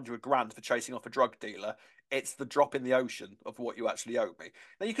me 100 grand for chasing off a drug dealer, it's the drop in the ocean of what you actually owe me.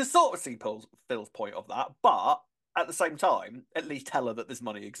 Now you can sort of see Phil's point of that, but at the same time, at least tell her that this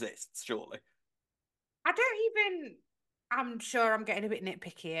money exists, surely. I don't even. I'm sure I'm getting a bit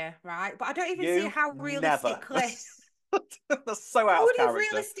nitpicky here, right? But I don't even see You how never. realistically. That's so out How of would he have character.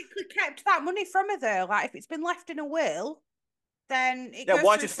 realistically kept that money from her though? Like, if it's been left in a will, then it Yeah, goes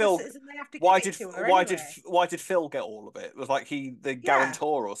why through did Phil? solicitors and they have to give it to her anyway. Why did Phil get all of it? It was like he the Yeah,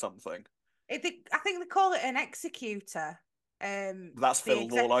 guarantor or something. I think they call it an executor. That's The Phil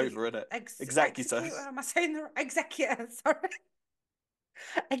all over, isn't it? Executor. executor. Am I saying the executor? Sorry,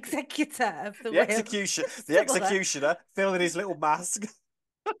 executor of the The will. execution, the Similar. executioner, Phil in his little mask,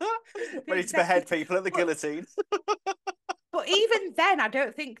 The ready to behead executor, people at the but guillotine. even then, I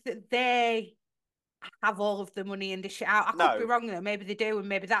don't think that they have all of the money and dish it out. I could be No. wrong though. Maybe they do, and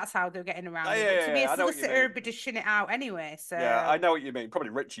maybe that's how they're getting Oh, around yeah, it. But to yeah, me, a yeah, I know what you solicitor mean. would be dishing it out anyway. Yeah, I So, know what you mean. Probably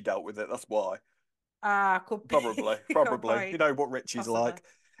Richie dealt with it. That's why. could be. Probably, Good probably. You point. know what Richie's Possibly. like.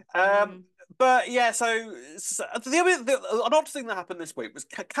 Um, Mm. but yeah, so an odd thing that happened this week was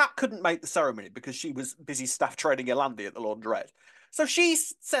Kat couldn't make the ceremony because she was busy staff training Yolandi at the laundrette. So she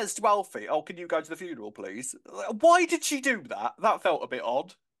says to Alfie, "Oh, can you go to the funeral, please?" Why did she do that? That felt a bit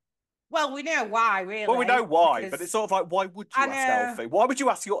odd. Well, we know why, Well, we know really, why, but it's because sort of like, why would I you ask know Alfie? Why would you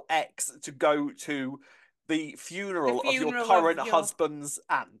ask your ex to go to the the funeral of your funeral current of your husband's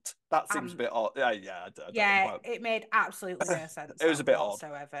aunt? That seems a aunt. bit odd. Yeah, I don't know. Yeah, Well, it made absolutely no sense it was a bit odd.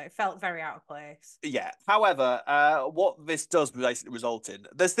 whatsoever. It felt very out of place. Yeah. However, what this does basically result in,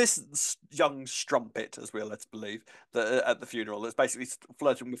 there's this young strumpet, as we're led to believe, that at the funeral that's basically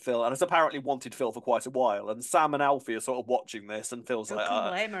flirting with Phil and has apparently wanted Phil for quite a while. And Sam and Alfie are sort of watching this, and Phil's Who like, can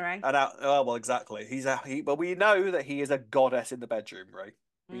blame her, eh? well, exactly. But we know that he is a goddess in the bedroom, Ray.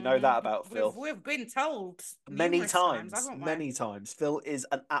 We know that about We've Phil. we've been told Many numerous times, times, haven't we? many times. Phil is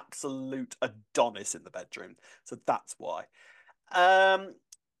an absolute Adonis in the bedroom. So that's why. Um,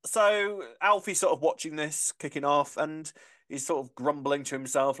 so Alfie's sort of watching this kicking off, and he's sort of grumbling to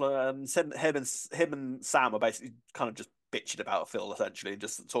himself. And him and Sam are basically kind of just bitching about Phil, essentially, and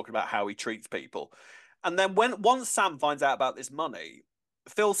just talking about how he treats people. And then once Sam finds out about this money,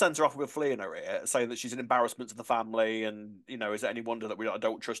 Phil sends her off with a flea in her ear, saying that she's an embarrassment to the family, and is it any wonder that I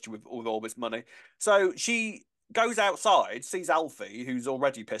don't trust you with all this money? So she goes outside, sees Alfie, who's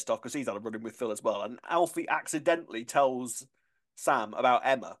already pissed off because he's had a run in with Phil as well, and Alfie accidentally tells Sam about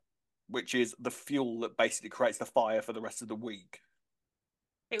Emma, which is the fuel that basically creates the fire for the rest of the week.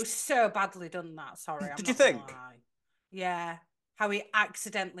 It was so badly done that, sorry, I'm Did you not gonna think? lie. Yeah. How he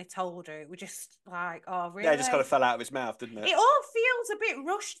accidentally told her. It was just like, oh Yeah, it just kind of really? fell out of his mouth, didn't it? It all feels a bit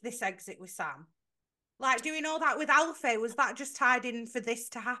rushed, this exit with Sam. Like doing all that with Alfie, was that just tied in for this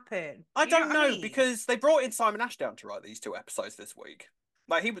to happen? I You know don't what I know mean? because they brought in Simon Ashdown to write these two episodes this week.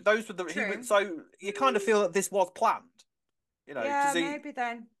 Like those were the he was True. so you kind of feel that this was planned, because Yeah, he. maybe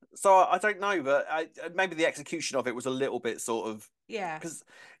then. So I don't know, but maybe the execution of it was a little bit sort of Yeah. because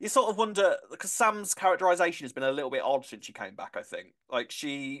you sort of wonder because Sam's characterization has been a little bit odd since she came back. I think like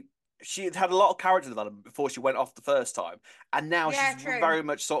she had a lot of character development before she went off the first time, and now Yeah, she's true. very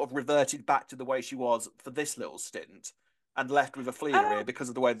much sort of reverted back to the way she was for this little stint, and left with a flea in her ear Oh, because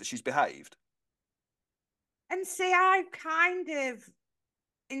of the way that she's behaved. and see, I kind of,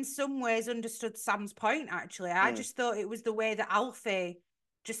 in some ways, understood Sam's point, actually. I Mm, just thought it was the way that Alfie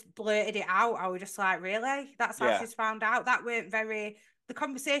just blurted it out. I was just like, really? That's how yeah, she's found out? That weren't very, the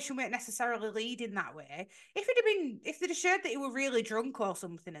conversation weren't necessarily leading that way. If they'd have showed that he were really drunk or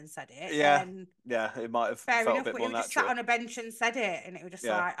something and said it, yeah, then yeah. It might have fair felt a enough. bit But he more was just sat natural. on a bench and said it, and it was just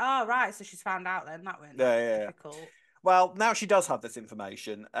Yeah, like, oh, right, so she's found out then. That weren't yeah, that yeah. Yeah. difficult. Well, now she does have this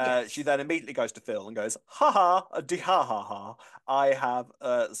information. She Yes. then immediately goes to Phil and goes, "Ha ha, ha ha ha! I have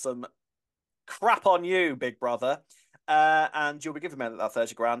some crap on you, big brother. And you'll be giving me that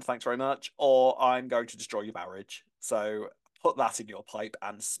 30 grand, thanks very much, or I'm going to destroy your marriage. So put that in your pipe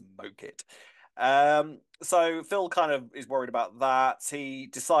and smoke it." So Phil kind of is worried about that. He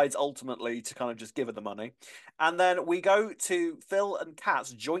decides ultimately to kind of just give her the money. And then we go to Phil and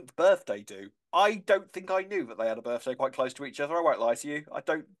Kat's joint birthday do. I don't think I knew that they had a birthday quite close to each other. I won't lie to you. I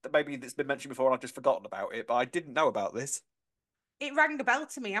don't, maybe it's been mentioned before and I've just forgotten about it, but I didn't know about this. It rang a bell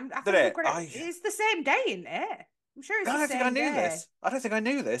to me. I Did think we've it? got it. It's the same day, isn't it? I'm sure it's I the don't think I same knew day. this. I don't think I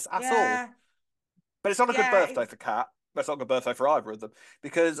knew this at all. Yeah. But it's not a good Yeah. birthday for Kat. But it's not a good birthday for either of them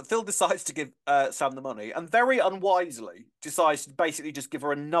because Phil decides to give Sam the money and very unwisely decides to basically just give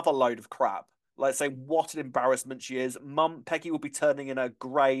her another load of crap. Like saying what an embarrassment she is. Mum, Peggy will be turning in her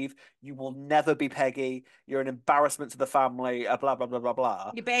grave. You will never be Peggy. You're an embarrassment to the family. Blah blah blah blah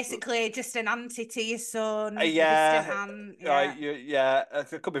blah. You're basically just an auntie to your son, a distant Yeah, aunt. Yeah. yeah,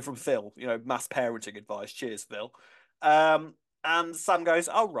 coming from Phil, mass parenting advice. Cheers, Phil. Um, and Sam goes,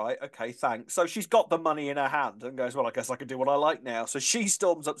 "Oh right, okay, thanks." So she's got the money in her hand and goes, "Well, I guess I can do what I like now." So she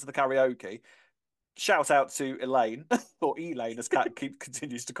storms up to the karaoke, shouts out to Elaine or Elaine, as Kat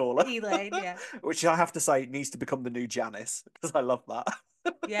continues to call her, Elaine, yeah. which I have to say needs to become the new Janice because I love that.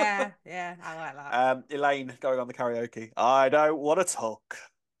 Yeah, yeah, I like that. Elaine going on the karaoke. I don't want to talk.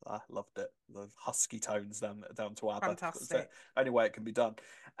 I loved it. The husky tones down to ABBA. It's the Fantastic. only way it can be done.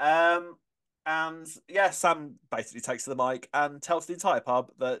 Um, and yeah, Sam basically takes to the mic and tells the entire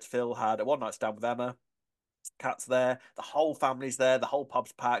pub that Phil had a one night stand with Emma. Cat's there, the whole family's there, the whole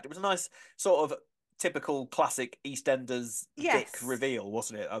pub's packed. It was a nice sort of typical classic EastEnders Vic Yes. reveal,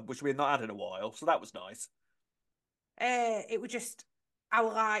 wasn't it? Which we've not had in a while, so that was nice. It was just, I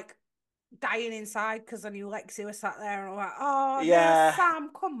was like, dying inside because I knew Lexi was sat there, and I'm like, oh no, Yeah, Sam,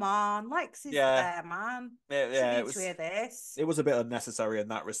 come on, Lexi's yeah, there, man. Shouldn't yeah. need to hear this. It was a bit unnecessary in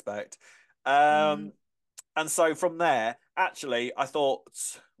that respect. Mm. And so from there, actually, I thought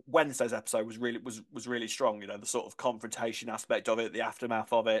Wednesday's episode was really strong. You know, the sort of confrontation aspect of it, the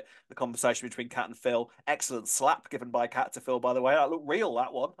aftermath of it, the conversation between Kat and Phil. Excellent slap given by Kat to Phil, by the way. That looked real.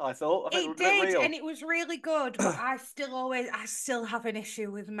 That one, I thought. I think It it looked did, and real. it was really good. But I still have an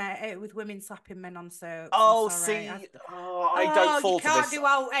issue with with women slapping men on soaps. I'm Oh, sorry. see, I don't Oh, you fall to can't this. do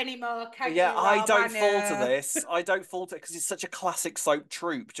out anymore, can Yeah, you, I Rob? I don't fall to know. this. I don't fall to it because it's such a classic soap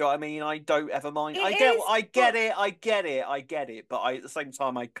trope. Do you know what I mean? I don't ever mind. It is, I get but it, I get it, I get it. But at the same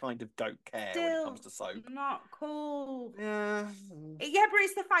time, I kind of don't care when it comes still to soap. not cool. Yeah, Yeah, but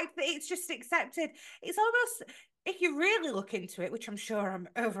it's the fact that it's just accepted. It's almost, if you really look into it, which I'm sure I'm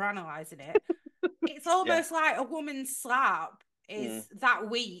overanalyzing it, it's yeah, almost like a woman's slap mm, is that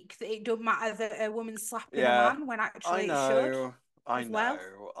weak that it doesn't matter that a woman's slapping a yeah. man when I actually it should know, I as well.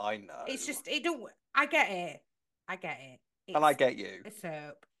 know, I It's know, just, it don't, I get it. I get it. and I It's get you. a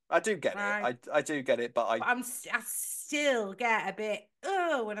soap, I do get it. right? I do get it. But But I still get a bit,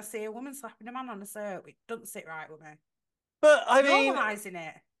 oh, when I see a woman slapping a man on a soap, it doesn't sit right with me. I mean, Normalising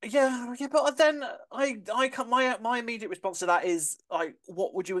it. yeah, yeah. But then I can my immediate response to that is like,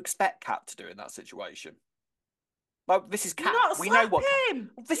 what would you expect Cap to do in that situation? Well, this is Cat. Not We know slap what Cat.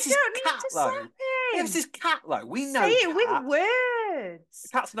 him. You This is don't need Cat, to though. slap Yeah, this him. is Cat, though. We Say know it Cat. with words.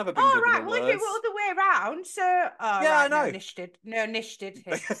 Cat's never All been good with right. her Well, if it were words. other way around, so Yeah, I no, know. Nish did. No, Nish did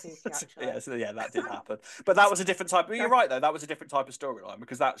hit Suki actually. Yeah, so yeah, that did happen. But that was a different type. You're Sorry. right, though. That was a different type of storyline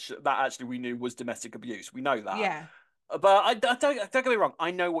because that actually we knew was domestic abuse. We know that. Yeah, But don't get me wrong.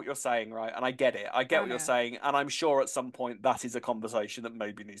 I know what you're saying, right? And I get it. I get I what you're know. saying, and I'm sure at some point that is a conversation that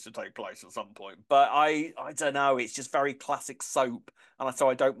maybe needs to take place at some point. But I don't know. It's just very classic soap, and so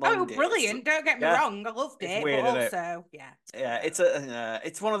I don't Oh, mind it. brilliant! Don't get me Yeah, wrong. I loved it's it, but weird, isn't it? also, yeah, Yeah, no.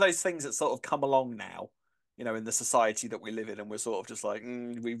 it's one of those things that sort of come along now, in the society that we live in, and we're sort of just like,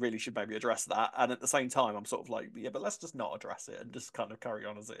 we really should maybe address that. And at the same time, I'm sort of like, yeah, but let's just not address it and just kind of carry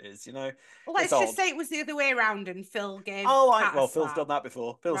on as it is. Well, It's let's just odd. say it was the other way around, and Phil gave Oh, Cat a well, Phil's done slap, that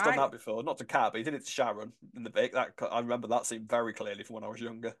before. Phil's done that right? before. Not to Cat, but he did it to Sharon in the Vic. That I remember that scene very clearly from when I was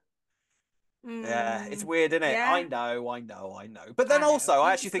younger. Yeah, it's Mm, weird, isn't it? yeah, I know. But then I know. also,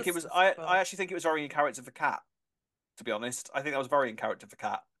 I He's actually just think a it was scuffle. I actually think it was very in character for Cat. To be honest, I think that was very in character for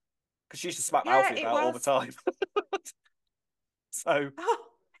Cat because she used to smack Yeah, Alfie it about all the was. time. So Oh,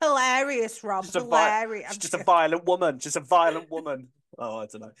 hilarious, Rob. just a vi- Hilarious. she's I'm just a joking. violent woman. Just a violent woman. Oh, I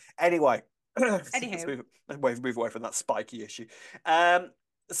don't know. Anyway, let's Anywho, move away from that spiky issue. Um,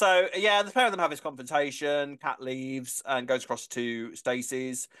 so yeah, the pair of them have this confrontation. Kat leaves and goes across to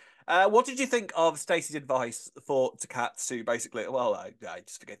Stacey's. What did you think of Stacey's advice to Kat to basically? Well, I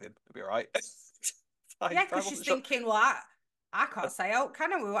just forgive him. It'll be all right. yeah, I because she's wasn't sure. thinking, well, I can't say, oh,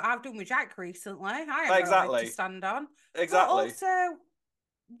 can I? What I've done with Jack recently. I ain't got a leg to Exactly. stand on. But Exactly. also,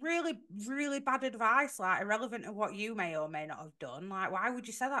 really, really bad advice, like irrelevant of what you may or may not have done. Like, why would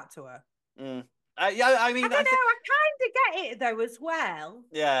you say that to her? Mm. Yeah, I I mean, I don't know. think I kind of get it though as well.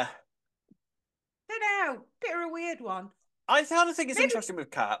 yeah. Don't know. Bit of a weird one. I kind of think it's Maybe. interesting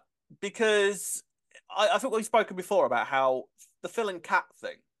with Cat because I think we've spoken before about how the Phil and Cat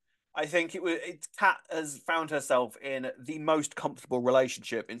thing. I think Cat has found herself in the most comfortable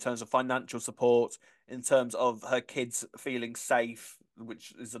relationship in terms of financial support, in terms of her kids feeling safe,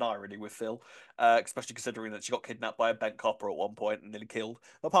 which is an irony with Phil, especially considering that she got kidnapped by a bent copper at one point and nearly killed.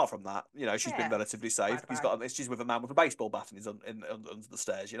 Apart from that, she's been Yeah. relatively safe. Bye bye. She's with a man with a baseball bat and he's under the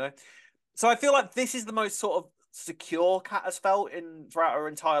stairs. So I feel like this is the most sort of secure Kat has felt in throughout her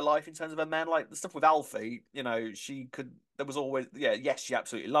entire life in terms of her men. Like the stuff with Alfie, she could. There was always, yeah, yes, she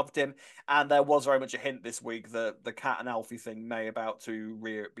absolutely loved him, and there was very much a hint this week that the Kat and Alfie thing may about to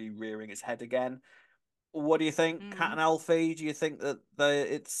be rearing its head again. What do you think, Kat Mm. and Alfie? Do you think that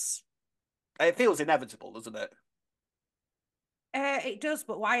it feels inevitable, doesn't it? It does,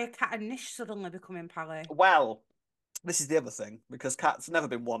 but why are Cat and Nish suddenly becoming pally? Well, this is the other thing because Kat's never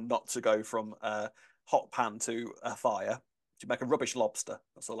been one not to go from a hot pan to a fire. She'd make a rubbish lobster.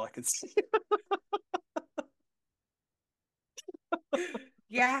 That's all I can say.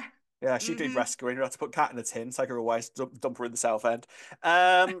 Yeah. Yeah, she did Mm-hmm. rescue her. You had to put Cat in a tin, take her away, dump her in the South End.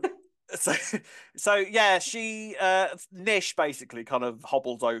 Um, so so yeah, she Nish basically kind of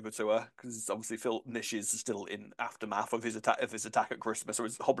hobbles over to her because obviously Phil Nish is still in aftermath of his attack at Christmas, so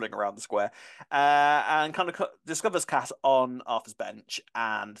he's hobbling around the square, and kind of discovers Kat on Arthur's bench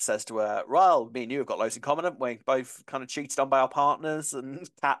and says to her, "Well, me and you have got loads in common, haven't we? Both kind of cheated on by our partners, and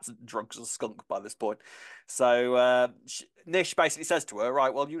Kat's drunk as a skunk by this point." So Nish basically says to her,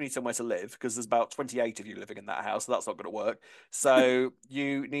 "Right, well, you need somewhere to live because there's about 28 of you living in that house, so that's not going to work. So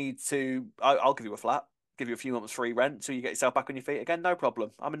you need to. I'll give you a flat, give you a few months free rent, so you get yourself back on your feet again. No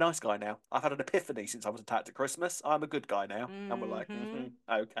problem. I'm a nice guy now. I've had an epiphany since I was attacked at Christmas. I'm a good guy now." And we're like, Hmm.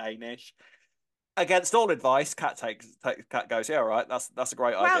 okay, Nish. Against all advice, Cat goes, yeah, all right, that's a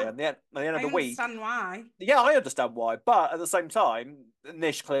great idea. Well, And at the end of I the week, understand why. yeah, I understand why, but at the same time,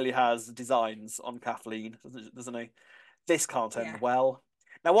 Nish clearly has designs on Kathleen, doesn't he? This can't end Yeah. well.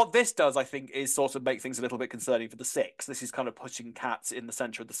 Now, what this does, I think, is sort of make things a little bit concerning for the six. This is kind of putting Kat in the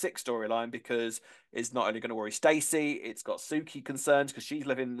center of the six storyline because it's not only going to worry Stacey, it's got Suki concerned because she's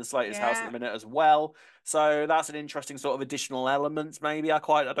living in the Slater's house at the Yeah. minute as well. So that's an interesting sort of additional element. Maybe I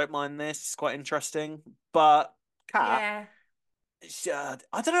don't mind this. It's quite interesting, but Kat Yeah.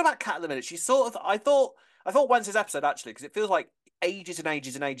 I don't know about Kat at the minute. She's sort of. I thought Wednesday's episode actually because it feels like ages and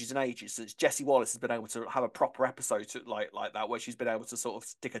ages and ages and ages since Jessie Wallace has been able to have a proper episode like that where she's been able to sort of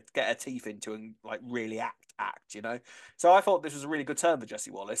get her teeth into and like really act. You know. So I thought this was a really good turn for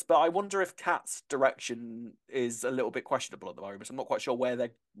Jessie Wallace, but I wonder if Kat's direction is a little bit questionable at the moment. I'm not quite sure where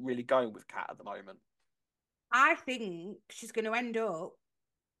they're really going with Kat at the moment. I think she's going to end up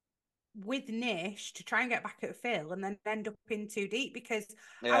with Nish to try and get back at Phil and then end up in too deep because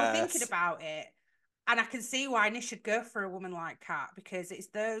I was thinking Yes. about it and I can see why Nish should go for a woman like Kat because it's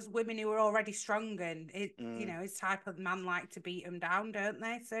those women who are already strong and Mm. his type of man like to beat them down, don't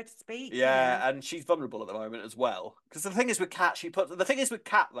they, so to speak, Yeah, and she's vulnerable at the moment as well. Because the thing is with Kat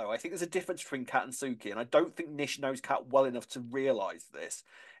though, I think there's a difference between Kat and Suki, and I don't think Nish knows Kat well enough to realize this.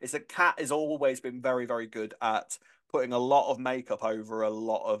 Is that Kat has always been very, very good at putting a lot of makeup over a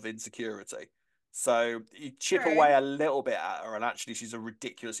lot of insecurity. So you chip away True. a little bit at her, and actually she's a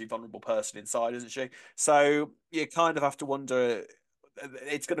ridiculously vulnerable person inside, isn't she? So you kind of have to wonder.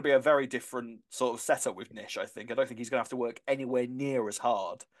 It's going to be a very different sort of setup with Nish, I think. I don't think he's going to have to work anywhere near as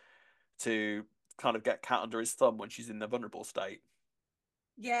hard to kind of get Cat under his thumb when she's in the vulnerable state.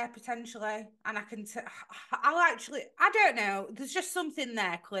 Yeah, potentially. And I'll actually, I don't know. There's just something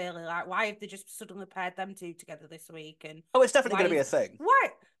there clearly. Like, why have they just suddenly paired them two together this week? And Oh, it's definitely why going to be a is, thing. why,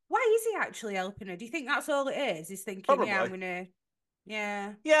 why is he actually helping her? Do you think that's all it is? He's thinking, yeah, I'm Probably. gonna,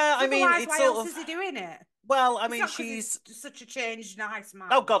 yeah. Yeah, Because I mean, otherwise, it's why sort else of. is he doing it? Well, I It's mean, not because he's she's. such a changed, nice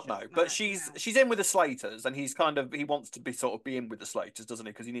Oh man. God, no. But Like, she's in with the Slaters, and he's kind of he wants to be sort of be in with the Slaters, doesn't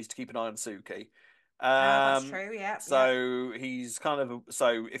he? Because he needs to keep an eye on Suki. That's Um, true. Yep, yep, so he's kind of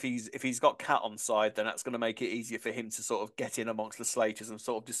so if he's got Cat on side, then that's going to make it easier for him to sort of get in amongst the Slaters and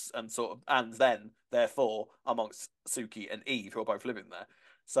sort of just and sort of and then therefore amongst Suki and Eve, who are both living there.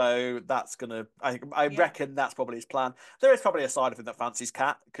 So that's gonna. I yep, reckon that's probably his plan. There is probably a side of him that fancies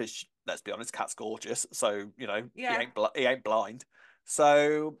Cat because let's be honest, Cat's gorgeous. So yeah. he ain't blind.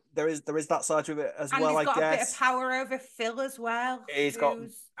 So there is that side of it as And well, he's I got a bit of guess. power over Phil as well, He's got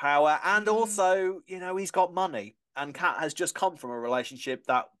who's, power, and mm, also he's got money. And Kat has just come from a relationship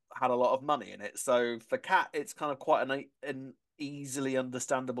that had a lot of money in it. So for Kat, it's kind of quite an easily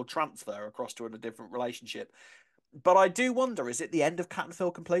understandable transfer across to a different relationship. But I do wonder, is it the end of Kat and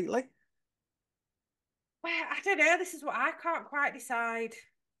Phil completely? well, I don't know. This is what I can't quite decide.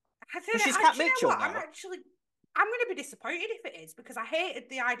 I don't Because know. she's Kat Do you know Mitchell what? now. I'm going to be disappointed if it is because I hated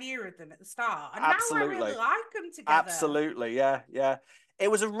the idea of them at the start, and now I really Absolutely. like them together. Absolutely, yeah, yeah.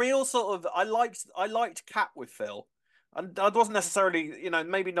 It was a real sort of I liked Cat with Phil, and I wasn't necessarily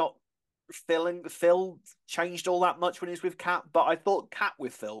maybe not Phil changed all that much when he was with Cat, but I thought Cat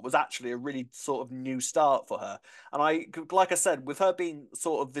with Phil was actually a really sort of new start for her, and like I said, with her being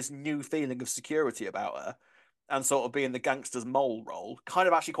sort of this new feeling of security about her, and sort of being the gangster's mole role, kind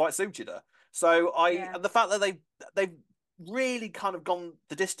of actually quite suited her. So Yeah, and the fact that they've really kind of gone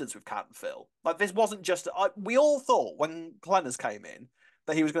the distance with Cat and Phil. Like this wasn't just we all thought when Clenners came in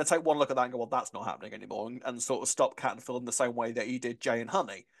that he was going to take one look at that and go, well, that's not happening anymore, and sort of stop Cat and Phil in the same way that he did Jay and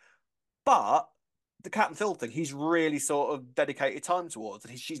Honey. But the Cat and Phil thing, he's really sort of dedicated time towards,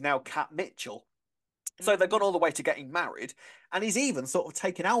 and she's now Cat Mitchell. So they've gone mm, all the way to getting married, and he's even sort of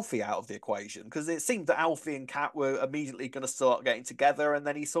taken Alfie out of the equation because it seemed that Alfie and Kat were immediately going to start getting together, and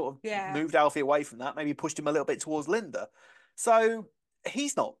then he sort of yeah, moved Alfie away from that, maybe pushed him a little bit towards Linda. So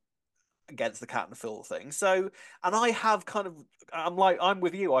he's not against the Cat and Phil thing. So, and I have kind of, I'm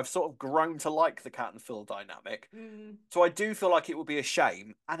with you. I've sort of grown to like the Cat and Phil dynamic. Mm. So I do feel like it would be a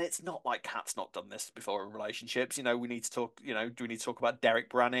shame, and it's not like Kat's not done this before in relationships. We need to talk. Do we need to talk about Derek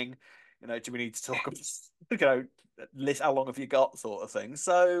Branning? Do we need to talk about, list how long have you got, sort of thing.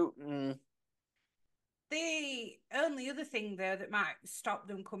 So The only other thing though that might stop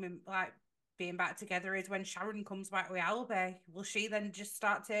them coming like being back together is when Sharon comes back with Albie. Will she then just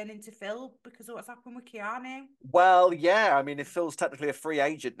start turning to Phil because of what's happened with Keanu? well, yeah. I mean, if Phil's technically a free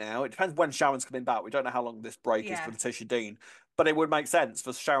agent now, it depends when Sharon's coming back. We don't know how long this break is for Yeah. Letitia Dean, but it would make sense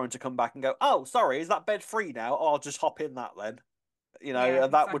for Sharon to come back and go, "Oh, sorry, is that bed free now? Oh, I'll just hop in that then." Yeah,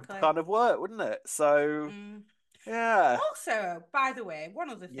 And that would exactly. kind of work, wouldn't it? So, Mm. yeah. Also, by the way, one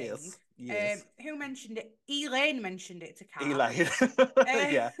other thing. Yes. Yes. Who mentioned it? Elaine mentioned it to Kat. Elaine. Uh,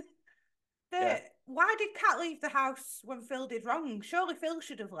 Yeah. Yeah. why did Kat leave the house when Phil did wrong? Surely Phil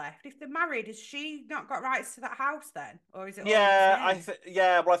should have left. If they're married, has she not got rights to that house then, or is it all in his Yeah, name?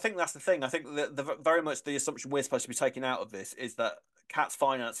 well, I think that's the thing. I think that the very much the assumption we're supposed to be taking out of this is that Cat's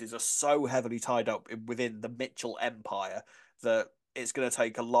finances are so heavily tied up within the Mitchell empire that it's going to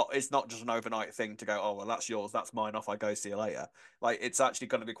take a lot. It's not just an overnight thing to go, oh, well, that's yours, that's mine, off I go, see you later. Like, it's actually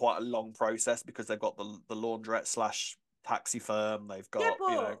going to be quite a long process because they've got the laundrette slash taxi firm. They've Yeah, got,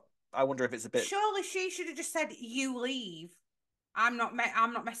 but I wonder if it's a bit. surely she should have just said, "You leave. I'm not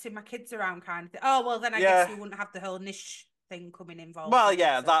messing my kids around," kind of thing. Oh well, then I guess Yeah. we wouldn't have the whole niche thing coming involved Well, again.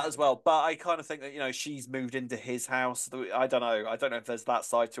 yeah, So that there as we go. well. But I kind of think that she's moved into his house. I don't know. I don't know if there's that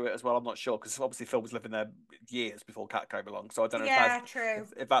side to it as well. I'm not sure because obviously Phil was living there years before Cat came along. So I don't know if that's Yeah, true.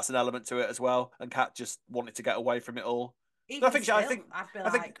 if that's an element to it as well. And Cat just wanted to get away from it all. So Even still, I'd be I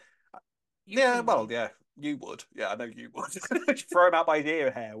think, like, "You yeah. can Well, leave." yeah, you would. Yeah, I know you would. Throw him out by the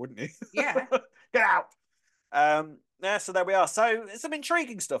ear hair, wouldn't you? Yeah, Get out. Yeah, so there we are. So some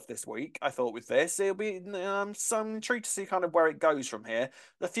intriguing stuff this week, I thought, with this. It'll be some intrigued to see kind of where it goes from here.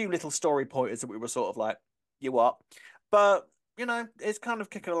 A few little story pointers that we were sort of like, you what? But, it's kind of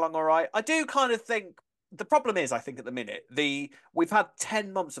kicking along all right. I do kind of think the problem is, I think at the minute, we've had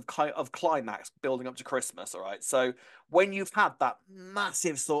 10 months of climax building up to Christmas, all right? So when you've had that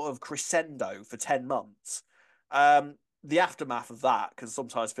massive sort of crescendo for 10 months, the aftermath of that can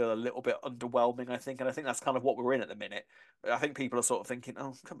sometimes feel a little bit underwhelming, I think. And I think that's kind of what we're in at the minute. I think people are sort of thinking,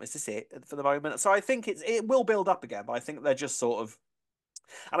 oh, come on, is this it for the moment? So I think it will build up again, but I think they're just sort of.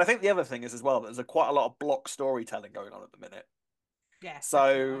 And I think the other thing is as well, there's quite a lot of block storytelling going on at the minute. yeah, So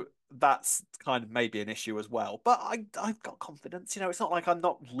definitely. that's kind of maybe an issue as well. But I've got confidence. It's not like I'm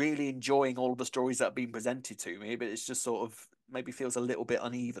not really enjoying all of the stories that have been presented to me, but it's just sort of maybe feels a little bit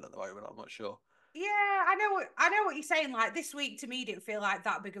uneven at the moment. I'm not sure. Yeah, I know what you're saying. Like this week to me didn't feel like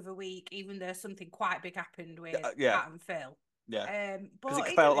that big of a week, even though something quite big happened with Yeah, Kat and Phil. yeah. Because But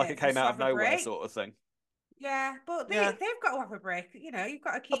it it felt didn't like it hurt for us came to out of have a nowhere, break. sort of thing. Yeah, but Yeah, they've got to have a break. You've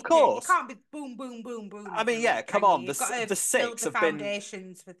got to of keep it. You course. can't be boom, boom, boom, boom I mean, every yeah, week, come can you? on. You've got to The build six the have been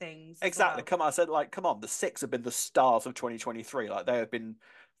foundations for things as exactly. well. Come on, I said like, come on. The six have been the stars of 2023. Like they have been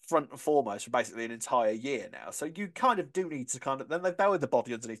front and foremost for basically an entire year now. So you kind of do need to kind of then they've buried the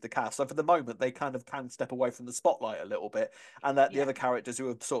body underneath the cast. So for the moment, they kind of can step away from the spotlight a little bit, and let the Yeah, other characters who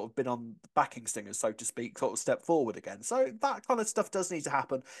have sort of been on backing singers, so to speak, sort of step forward again. So that kind of stuff does need to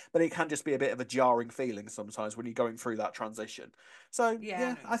happen, but it can just be a bit of a jarring feeling sometimes when you're going through that transition. So yeah, I yeah,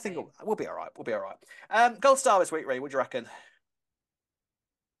 know what you're I think saying. we'll be all right. We'll be all right. Gold star this week, Ray. What do you reckon?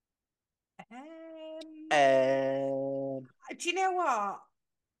 Um, Um, do you know what?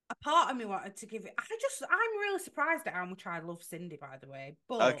 A part of me wanted to give it. I'm really surprised at how much I love Cindy, by the way.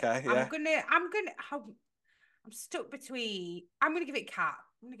 But okay, yeah. I'm stuck between. I'm gonna give it Cat.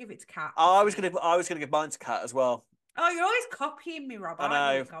 I'm gonna give it to Cat I this was gonna week. I was gonna give mine to Cat as well. Oh, you're always copying me, Rob, I aren't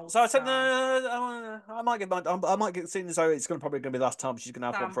you? know. With Gold So I said no. Star. I might give mine. I might get seeing as though it's probably gonna be the last time she's gonna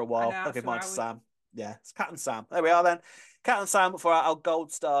have one for Sam. a I know while. I'll that's give where mine I to would. Sam. Yeah, it's Cat and Sam. There we are then. Cat and Sam for our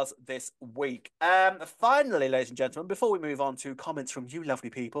gold stars this week. Finally, ladies and gentlemen, before we move on to comments from you lovely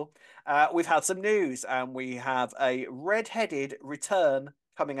people, we've had some news and we have a red-headed return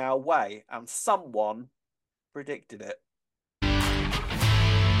coming our way, and someone predicted it.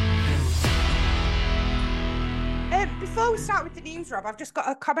 Before we start with the news, Rob, I've just got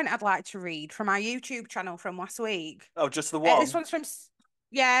a comment I'd like to read from our YouTube channel from last week. Oh, just the This one. one's from,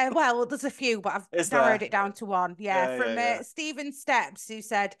 yeah, well, there's a few, but I've Is narrowed there? it down to one. Yeah, Yeah, yeah, from yeah. Stephen Steps, who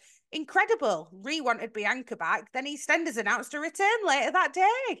said, "Incredible. Ree wanted Bianca back. Then EastEnders announced a return later that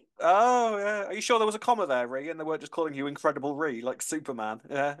day." Oh, yeah. Are you sure there was a comma there, Ree, and they weren't just calling you Incredible Ree, like Superman?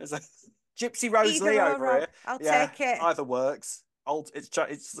 Yeah, is that Gypsy Rose Either Lee or, over Rob. here? I'll Yeah, take it. either works. Old, it's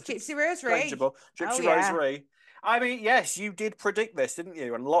Gypsy Rose Ree. changeable. Oh, Gypsy Rose yeah. Ree. I mean, yes, you did predict this, didn't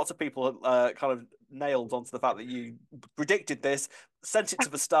you? And lots of people kind of nailed onto the fact that you predicted this, sent it to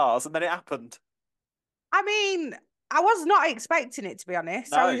the stars, and then it happened. I mean, I was not expecting it, to be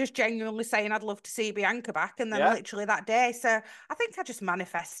honest. I was No, just genuinely saying I'd love to see Bianca back, and then yeah, literally that day. So I think I just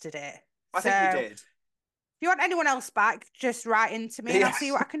manifested it. I think you So did. if you want anyone else back, just write into me and I'll Yeah,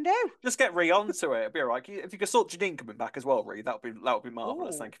 see what I can do. just get Ree onto it. It'll be all right. If you could sort Janine coming back as well, Ree, that would be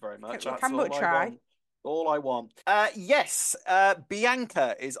marvelous. Oh, Thank you very much. we That's can but all I try. want. All I want. Yes,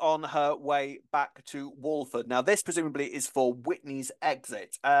 Bianca is on her way back to Walford. Now, this presumably is for Whitney's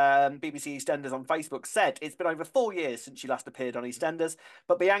exit. BBC EastEnders on Facebook said it's been over 4 years since she last appeared on EastEnders,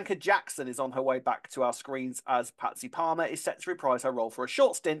 but Bianca Jackson is on her way back to our screens as Patsy Palmer is set to reprise her role for a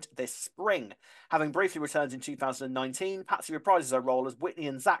short stint this spring. Having briefly returned in 2019, Patsy reprises her role as Whitney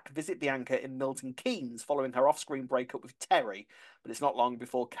and Zach visit Bianca in Milton Keynes following her off-screen breakup with Terry, but it's not long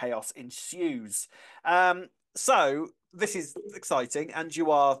before chaos ensues. So this is exciting, and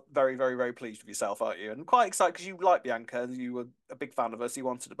you are very, very, very pleased with yourself, aren't you? And quite excited because you like Bianca and you were a big fan of her, so you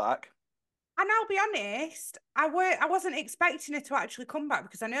wanted her back. And I'll be honest, I wasn't expecting her to actually come back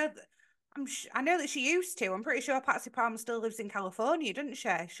because I know that she used to. I'm pretty sure Patsy Palmer still lives in California, doesn't she?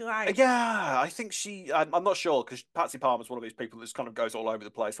 She like Yeah, I think she. I'm not sure because Patsy Palmer's one of these people that just kind of goes all over the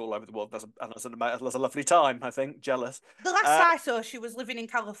place, all over the world. That's a lovely time. I think jealous. the last Uh, I saw, she was living in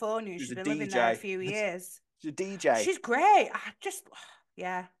California and she's a she'd been living there a DJ. few years. She's a DJ. She's great. I just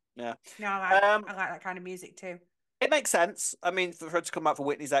yeah. Yeah. No, Um, I like that kind of music too. It makes sense. I mean, for her to come back for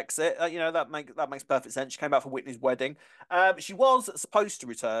Whitney's exit, that makes perfect sense. She came back for Whitney's wedding. She was supposed to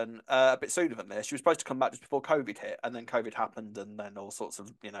return a bit sooner than this. She was supposed to come back just before COVID hit, and then COVID happened, and then all sorts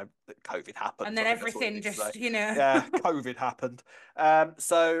of COVID And happens. then I think that's what you everything need to say. just, you know. Yeah, COVID happened.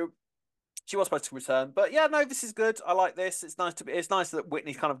 So she was supposed to return, but yeah, no, this is good. I like this. It's nice that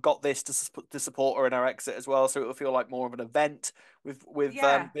Whitney kind of got this to support her in her exit as well, so it'll feel like more of an event with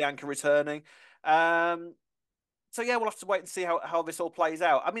Yeah. Bianca returning. Um, so yeah, we'll have to wait and see how this all plays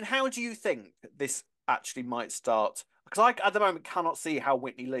out. I mean, how do you think this actually might start? Because I at the moment cannot see how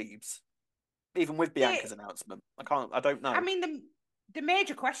Whitney leaves, even with The Bianca's announcement. I can't. I don't I know. mean the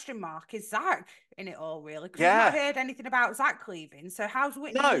major question mark is Zach in it all, really, because we've not Yeah, heard anything about Zach leaving. So how's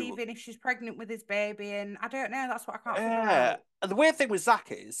Whitney no, leaving if she's pregnant with his baby? And I don't know. That's what I can't figure yeah. out. And the weird thing with Zach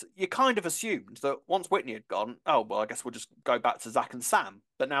is, you kind of assumed that once Whitney had gone, oh well, I guess we'll just go back to Zach and Sam.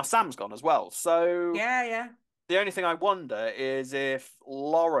 But now Sam's gone as well. So Yeah, yeah, the only thing I wonder is if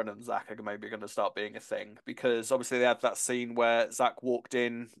Lauren and Zach are maybe going to start being a thing because obviously they had that scene where Zach walked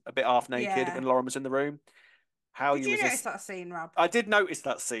in a bit half naked when yeah. Lauren was in the room. How Did you you notice resist? that scene, Rob? I did notice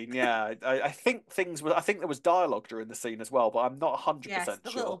that scene. Yeah, I think things were. I think there was dialogue during the scene as well, but I'm not hundred Yes, percent the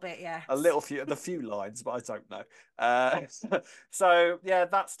little sure. bit, A yes. little few lines, but I don't know. Uh, so yeah,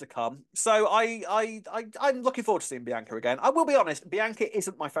 that's to come. So I'm looking forward to seeing Bianca again. I will be honest, Bianca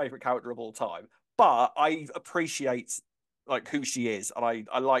isn't my favorite character of all time, but I appreciate like who she is, and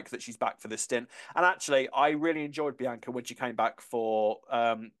I like that she's back for this stint. And actually, I really enjoyed Bianca when she came back for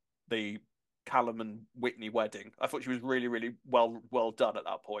the Callum and Whitney wedding. I thought she was really, really well done at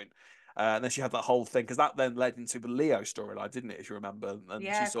that point. And then she had that whole thing because that then led into the Leo storyline, didn't it? If you remember, and she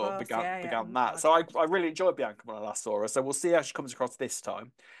Yeah, of sort of course. began Yeah, yeah. began Oh that. God, So yeah. I really enjoyed Bianca when I last saw her. So we'll see how she comes across this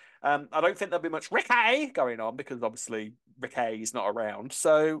time. I don't think there'll be much Ricky going on because obviously Ricky is not around.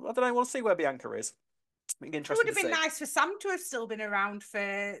 So I don't know. We'll see where Bianca is. It'll be It would interesting to have been see. nice for Sam to have still been around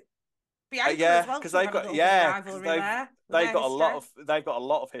for Bianca as Yeah, well, because because we've had a little bit of rivalry there with they've their got a lot history.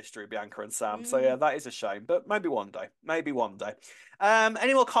 of history, Bianca and Sam. So yeah, Mm. that is a shame, but maybe one day, maybe one day.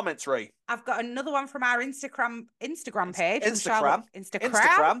 Any more comments, Ree? I've got another one from our Instagram page from Charlotte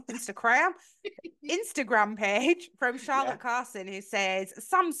Instagram, Instagram. Instagram page from Yeah. Charlotte Carson, who says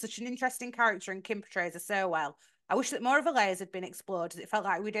Sam's such an interesting character and Kim portrays her so well. I wish that more of her layers had been explored as it felt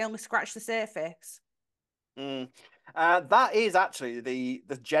like we'd only scratched the surface. Mm. That is actually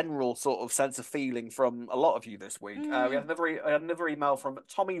the general sort of sense of feeling from a lot of you this week. Mm, We had another email from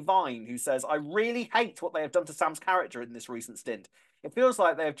Tommy Vine who says, "I really hate what they have done to Sam's character in this recent stint. It feels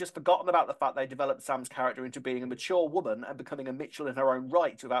like they have just forgotten about the fact they developed Sam's character into being a mature woman and becoming a Mitchell in her own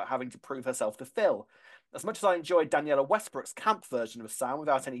right without having to prove herself to Phil. As much as I enjoyed Daniela Westbrook's camp version of Sam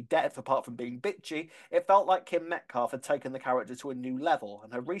without any depth apart from being bitchy, it felt like Kim Metcalf had taken the character to a new level,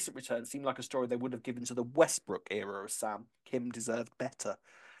 and her recent return seemed like a story they would have given to the Westbrook era of Sam. Kim deserved better."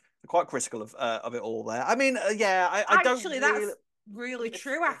 Quite critical of it all there. I mean, yeah, I don't actually, really. that's really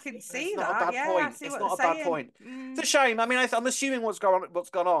true. I can It's see not a that. bad Yeah, I point. see It's what they're not a bad saying. point. It's a shame. I mean, I'm assuming what's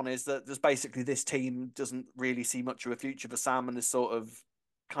gone on is that there's basically this team doesn't really see much of a future for Sam and is sort of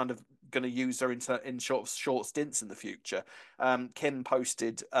kind of going to use her in short stints in the future. Kim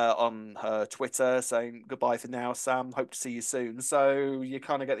posted on her Twitter saying goodbye for now, Sam. Hope to see you soon. So you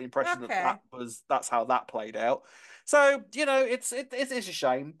kind of get the impression Okay. that's how that played out. So it's a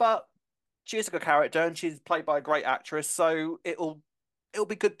shame, but she's a good character and she's played by a great actress. So it'll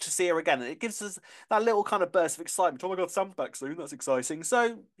be good to see her again. It gives us that little kind of burst of excitement. Oh my god, Sam's back soon. That's exciting.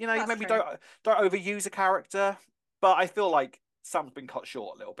 So That's maybe true. don't overuse a character, but I feel like Sam's been cut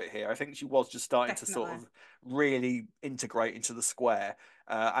short a little bit here. I think she was just starting to sort Definitely. of really integrate into the square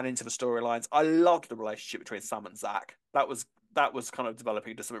and into the storylines. I loved the relationship between Sam and Zach. That was kind of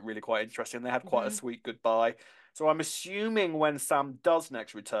developing into something really quite interesting. They had quite a Hmm. sweet goodbye. So I'm assuming when Sam does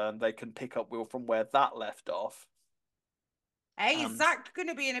next return, they can pick up Will from where that left off. Hey, is And Zach going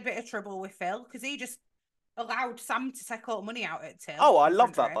to be in a bit of trouble with Phil? Because he just allowed Sam to take all the money out at Till oh, I in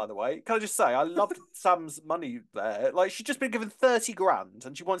love front of that, by him. the way. Can I just say, I loved Sam's money there. Like, she'd just been given 30 grand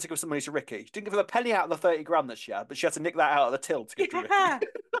and she wanted to give some money to Ricky. She didn't give him a penny out of the 30 grand that she had, but she had to nick that out of the till to give to Ricky. Yeah,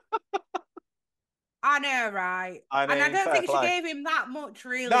 I know, right? I And I mean, don't fair think she play. gave him that much,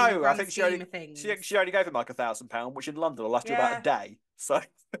 really, in the No, I grand think scheme of things. she only gave him like £1,000, which in London will last you about a Yeah, day. So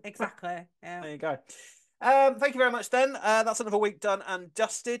exactly. Yeah. there you go. Thank you very much, then. That's another week done and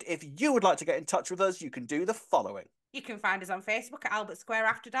dusted. If you would like to get in touch with us, you can do the following. You can find us on Facebook at Albert Square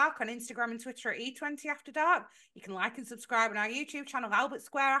After Dark, on Instagram and Twitter at E20 After Dark. You can like and subscribe on our YouTube channel, Albert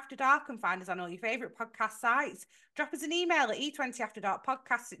Square After Dark, and find us on all your favourite podcast sites. Drop us an email at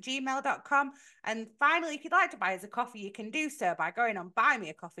e20afterdarkpodcasts@gmail.com. And finally, if you'd like to buy us a coffee, you can do so by going on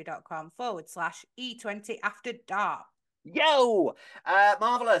buymeacoffee.com/E20 After Dark. Yo!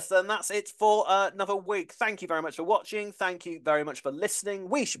 Marvelous. And that's it for another week. Thank you very much for watching. Thank you very much for listening.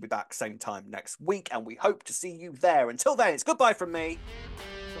 We should be back same time next week, and we hope to see you there. Until then, it's goodbye from me.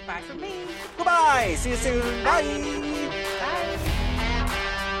 Goodbye from me. Goodbye. See you soon. Bye. Bye.